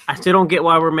 I still don't get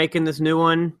why we're making this new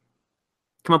one.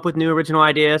 Come up with new original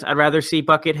ideas. I'd rather see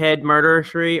Buckethead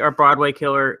Murdery or Broadway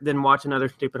Killer than watch another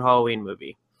stupid Halloween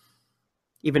movie.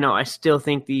 Even though I still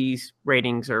think these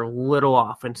ratings are a little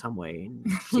off in some way.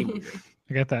 I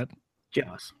get that.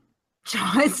 Jaws.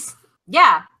 Jaws.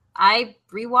 Yeah, I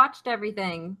rewatched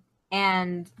everything,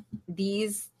 and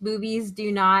these movies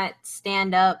do not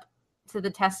stand up to the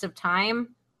test of time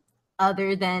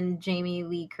other than Jamie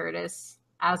Lee Curtis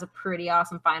as a pretty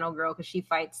awesome final girl because she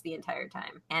fights the entire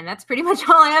time. And that's pretty much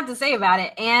all I have to say about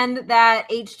it. And that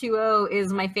H2O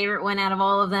is my favorite one out of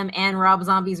all of them, and Rob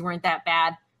Zombies weren't that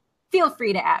bad. Feel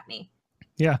free to at me.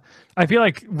 Yeah. I feel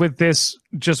like with this,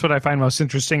 just what I find most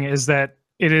interesting is that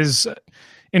it is,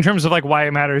 in terms of like why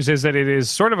it matters, is that it is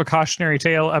sort of a cautionary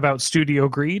tale about studio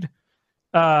greed.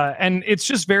 And it's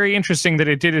just very interesting that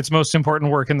it did its most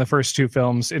important work in the first two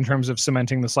films in terms of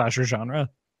cementing the slasher genre.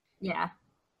 Yeah,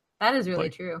 that is really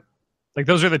true. Like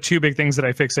those are the two big things that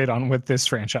I fixate on with this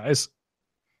franchise.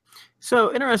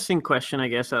 So, interesting question, I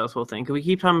guess, I also think. We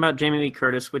keep talking about Jamie Lee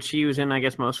Curtis, which she was in, I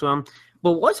guess, most of them.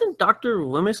 But wasn't Dr.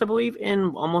 Loomis, I believe, in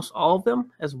almost all of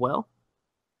them as well?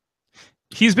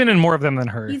 He's been in more of them than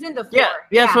her. He's into 4. Yeah,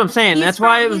 that's what I'm saying. That's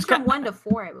why it was he's from 1 to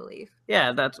 4, I believe.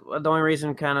 Yeah, that's the only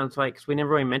reason kind of like, because we never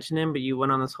really mentioned him, but you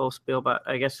went on this whole spiel about,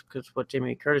 I guess, because what Jamie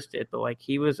Lee Curtis did. But like,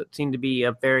 seemed to be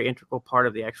a very integral part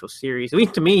of the actual series. At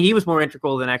least to me, he was more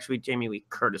integral than actually Jamie Lee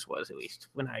Curtis was, at least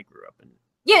when I grew up.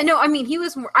 Yeah, no, I mean, he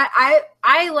was more...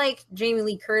 I like Jamie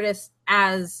Lee Curtis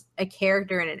as a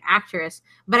character and an actress,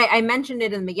 but I mentioned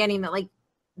it in the beginning that, like,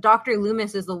 Dr.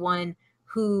 Loomis is the one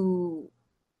who,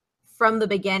 from the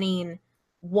beginning,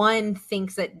 one,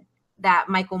 thinks that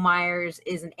Michael Myers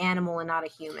is an animal and not a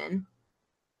human,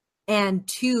 and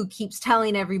 2, keeps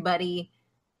telling everybody,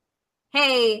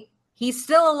 hey, he's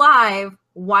still alive.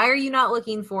 Why are you not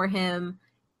looking for him?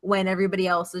 When everybody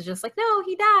else is just like, no,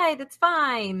 he died. It's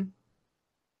fine.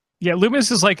 Yeah, Loomis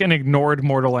is like an ignored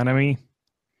mortal enemy.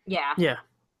 Yeah. Yeah.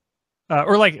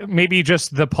 Or like maybe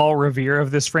just the Paul Revere of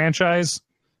this franchise.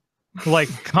 Like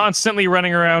constantly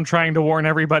running around trying to warn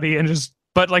everybody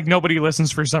but like nobody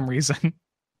listens for some reason.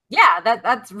 Yeah,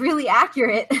 that's really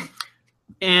accurate.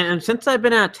 And since I've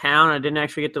been out of town, I didn't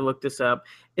actually get to look this up.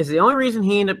 Is the only reason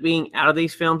he ended up being out of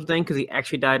these films then because he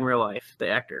actually died in real life, the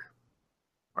actor?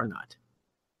 Or not?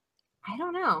 I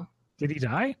don't know. Did he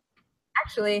die?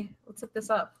 Actually, let's look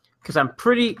this up. Because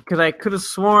I could have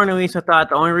sworn, at least I thought,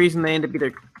 the only reason he ended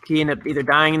up either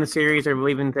dying in the series or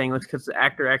leaving the thing was because the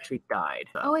actor actually died.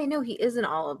 So. Oh, wait, no, he is in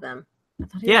all of them.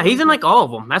 Yeah, he's in like all of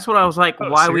them. That's what I was like,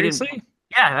 why seriously? we didn't...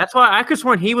 Yeah, that's why I could have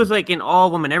sworn he was like in all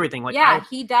of them and everything. Like, yeah,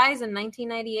 he dies in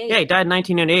 1998. Yeah, he died in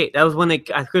 1998. That was when I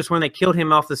could have sworn they killed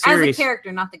him off the series. As a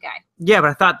character, not the guy. Yeah,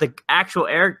 but I thought the actual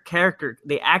character,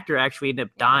 the actor actually ended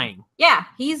up dying. Yeah,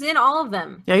 he's in all of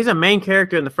them. Yeah, he's a main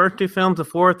character in the first 2 films, the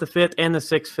 4th, the 5th, and the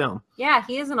 6th film. Yeah,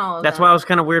 he is in all of them. That's why it was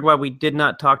kind of weird why we did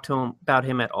not talk to him about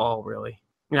him at all, really.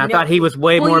 I thought he was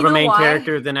way more of a main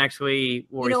character than actually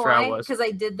Laurie Strode was. Because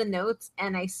I did the notes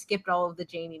and I skipped all of the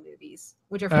Jamie movies,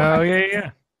 which are 4. Oh,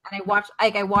 yeah. And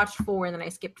I watched 4 and then I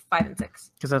skipped 5 and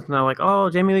 6. Because that's not like, oh,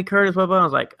 Jamie Lee Curtis, blah, blah. I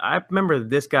was like, I remember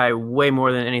this guy way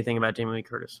more than anything about Jamie Lee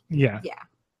Curtis. Yeah.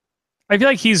 I feel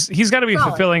like he's got to be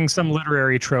fulfilling some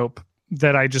literary trope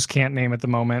that I just can't name at the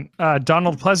moment.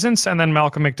 Donald Pleasance and then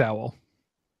Malcolm McDowell.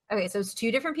 Okay, so it's 2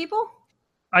 different people?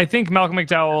 I think Malcolm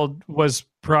McDowell was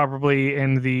probably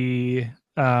in the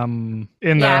the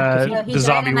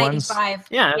zombie ones.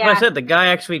 Yeah, that's what I said. The guy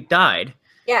actually died.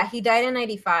 Yeah, he died in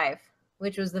 95,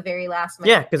 which was the very last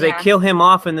movie. Yeah, because they kill him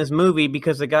off in this movie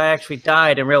because the guy actually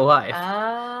died in real life.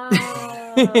 Oh.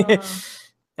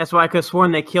 That's why I could have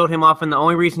sworn they killed him off, and the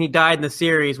only reason he died in the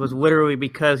series was literally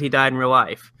because he died in real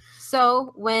life.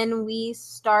 So when we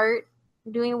start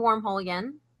doing a wormhole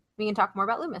again, we can talk more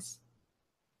about Loomis.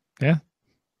 Yeah.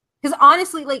 Because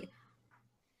honestly, like,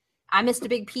 I missed a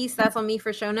big piece. That's on me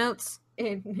for show notes.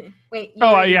 Wait.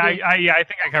 Oh, yeah. I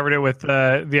think I covered it with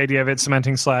the idea of it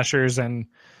cementing slashers and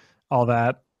all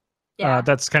that. Yeah.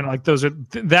 That's kind of like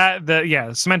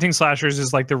cementing slashers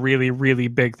is like the really, really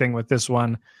big thing with this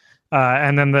one.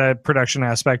 and then the production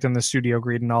aspect and the studio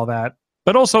greed and all that.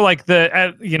 But also like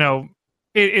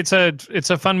it's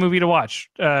a fun movie to watch,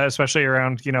 especially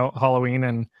around Halloween,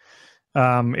 and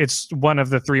it's one of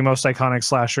the 3 most iconic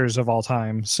slashers of all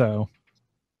time. So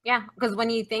Yeah, because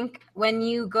when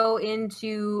you go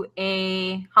into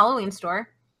a Halloween store,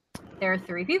 there are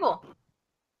 3 people: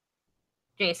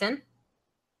 Jason,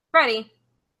 Freddy,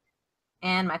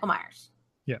 and Michael Myers.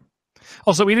 Yeah.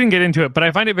 Also, we didn't get into it, but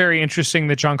I find it very interesting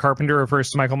that John Carpenter refers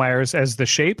to Michael Myers as the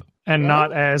Shape and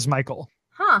not as Michael.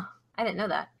 Huh. I didn't know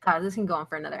that. God, this can go on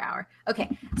for another hour. Okay,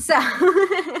 so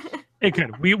it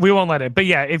could. We won't let it. But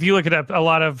yeah, if you look it up,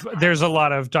 there's a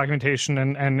lot of documentation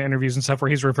and interviews and stuff where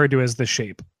he's referred to as the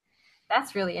Shape.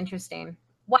 That's really interesting.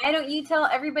 Why don't you tell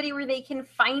everybody where they can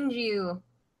find you?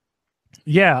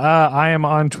 Yeah, I am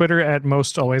on Twitter at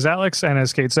MostAlwaysAlex, and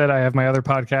as Kate said, I have my other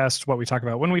podcast, What We Talk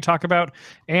About When We Talk About,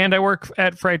 and I work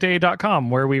at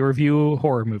Friday.com, where we review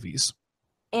horror movies.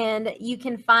 And you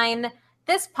can find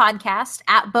this podcast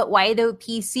at But Why Though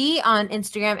PC on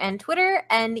Instagram and Twitter,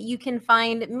 and you can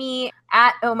find me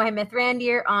at Oh My Myth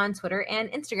Randier on Twitter and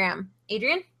Instagram.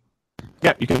 Adrian?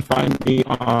 Yeah, you can find me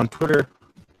on Twitter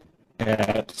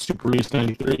at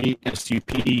Superruiz93,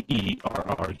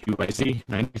 SUPERRUIZ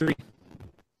 93.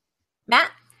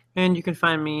 Matt? And you can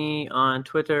find me on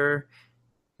Twitter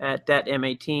at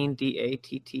DATM18,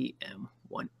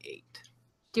 DATTM18.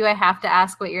 Do I have to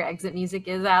ask what your exit music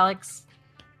is, Alex?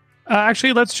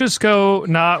 Actually, let's just go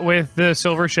not with the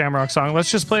Silver Shamrock song.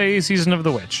 Let's just play Season of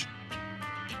the Witch.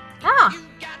 Ah!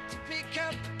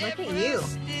 Look at you.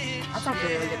 That's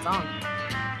actually a really good song.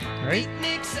 Right?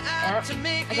 Yep.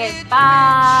 Okay,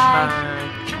 bye! Bye.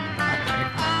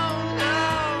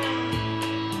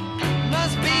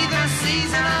 Must be the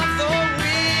season of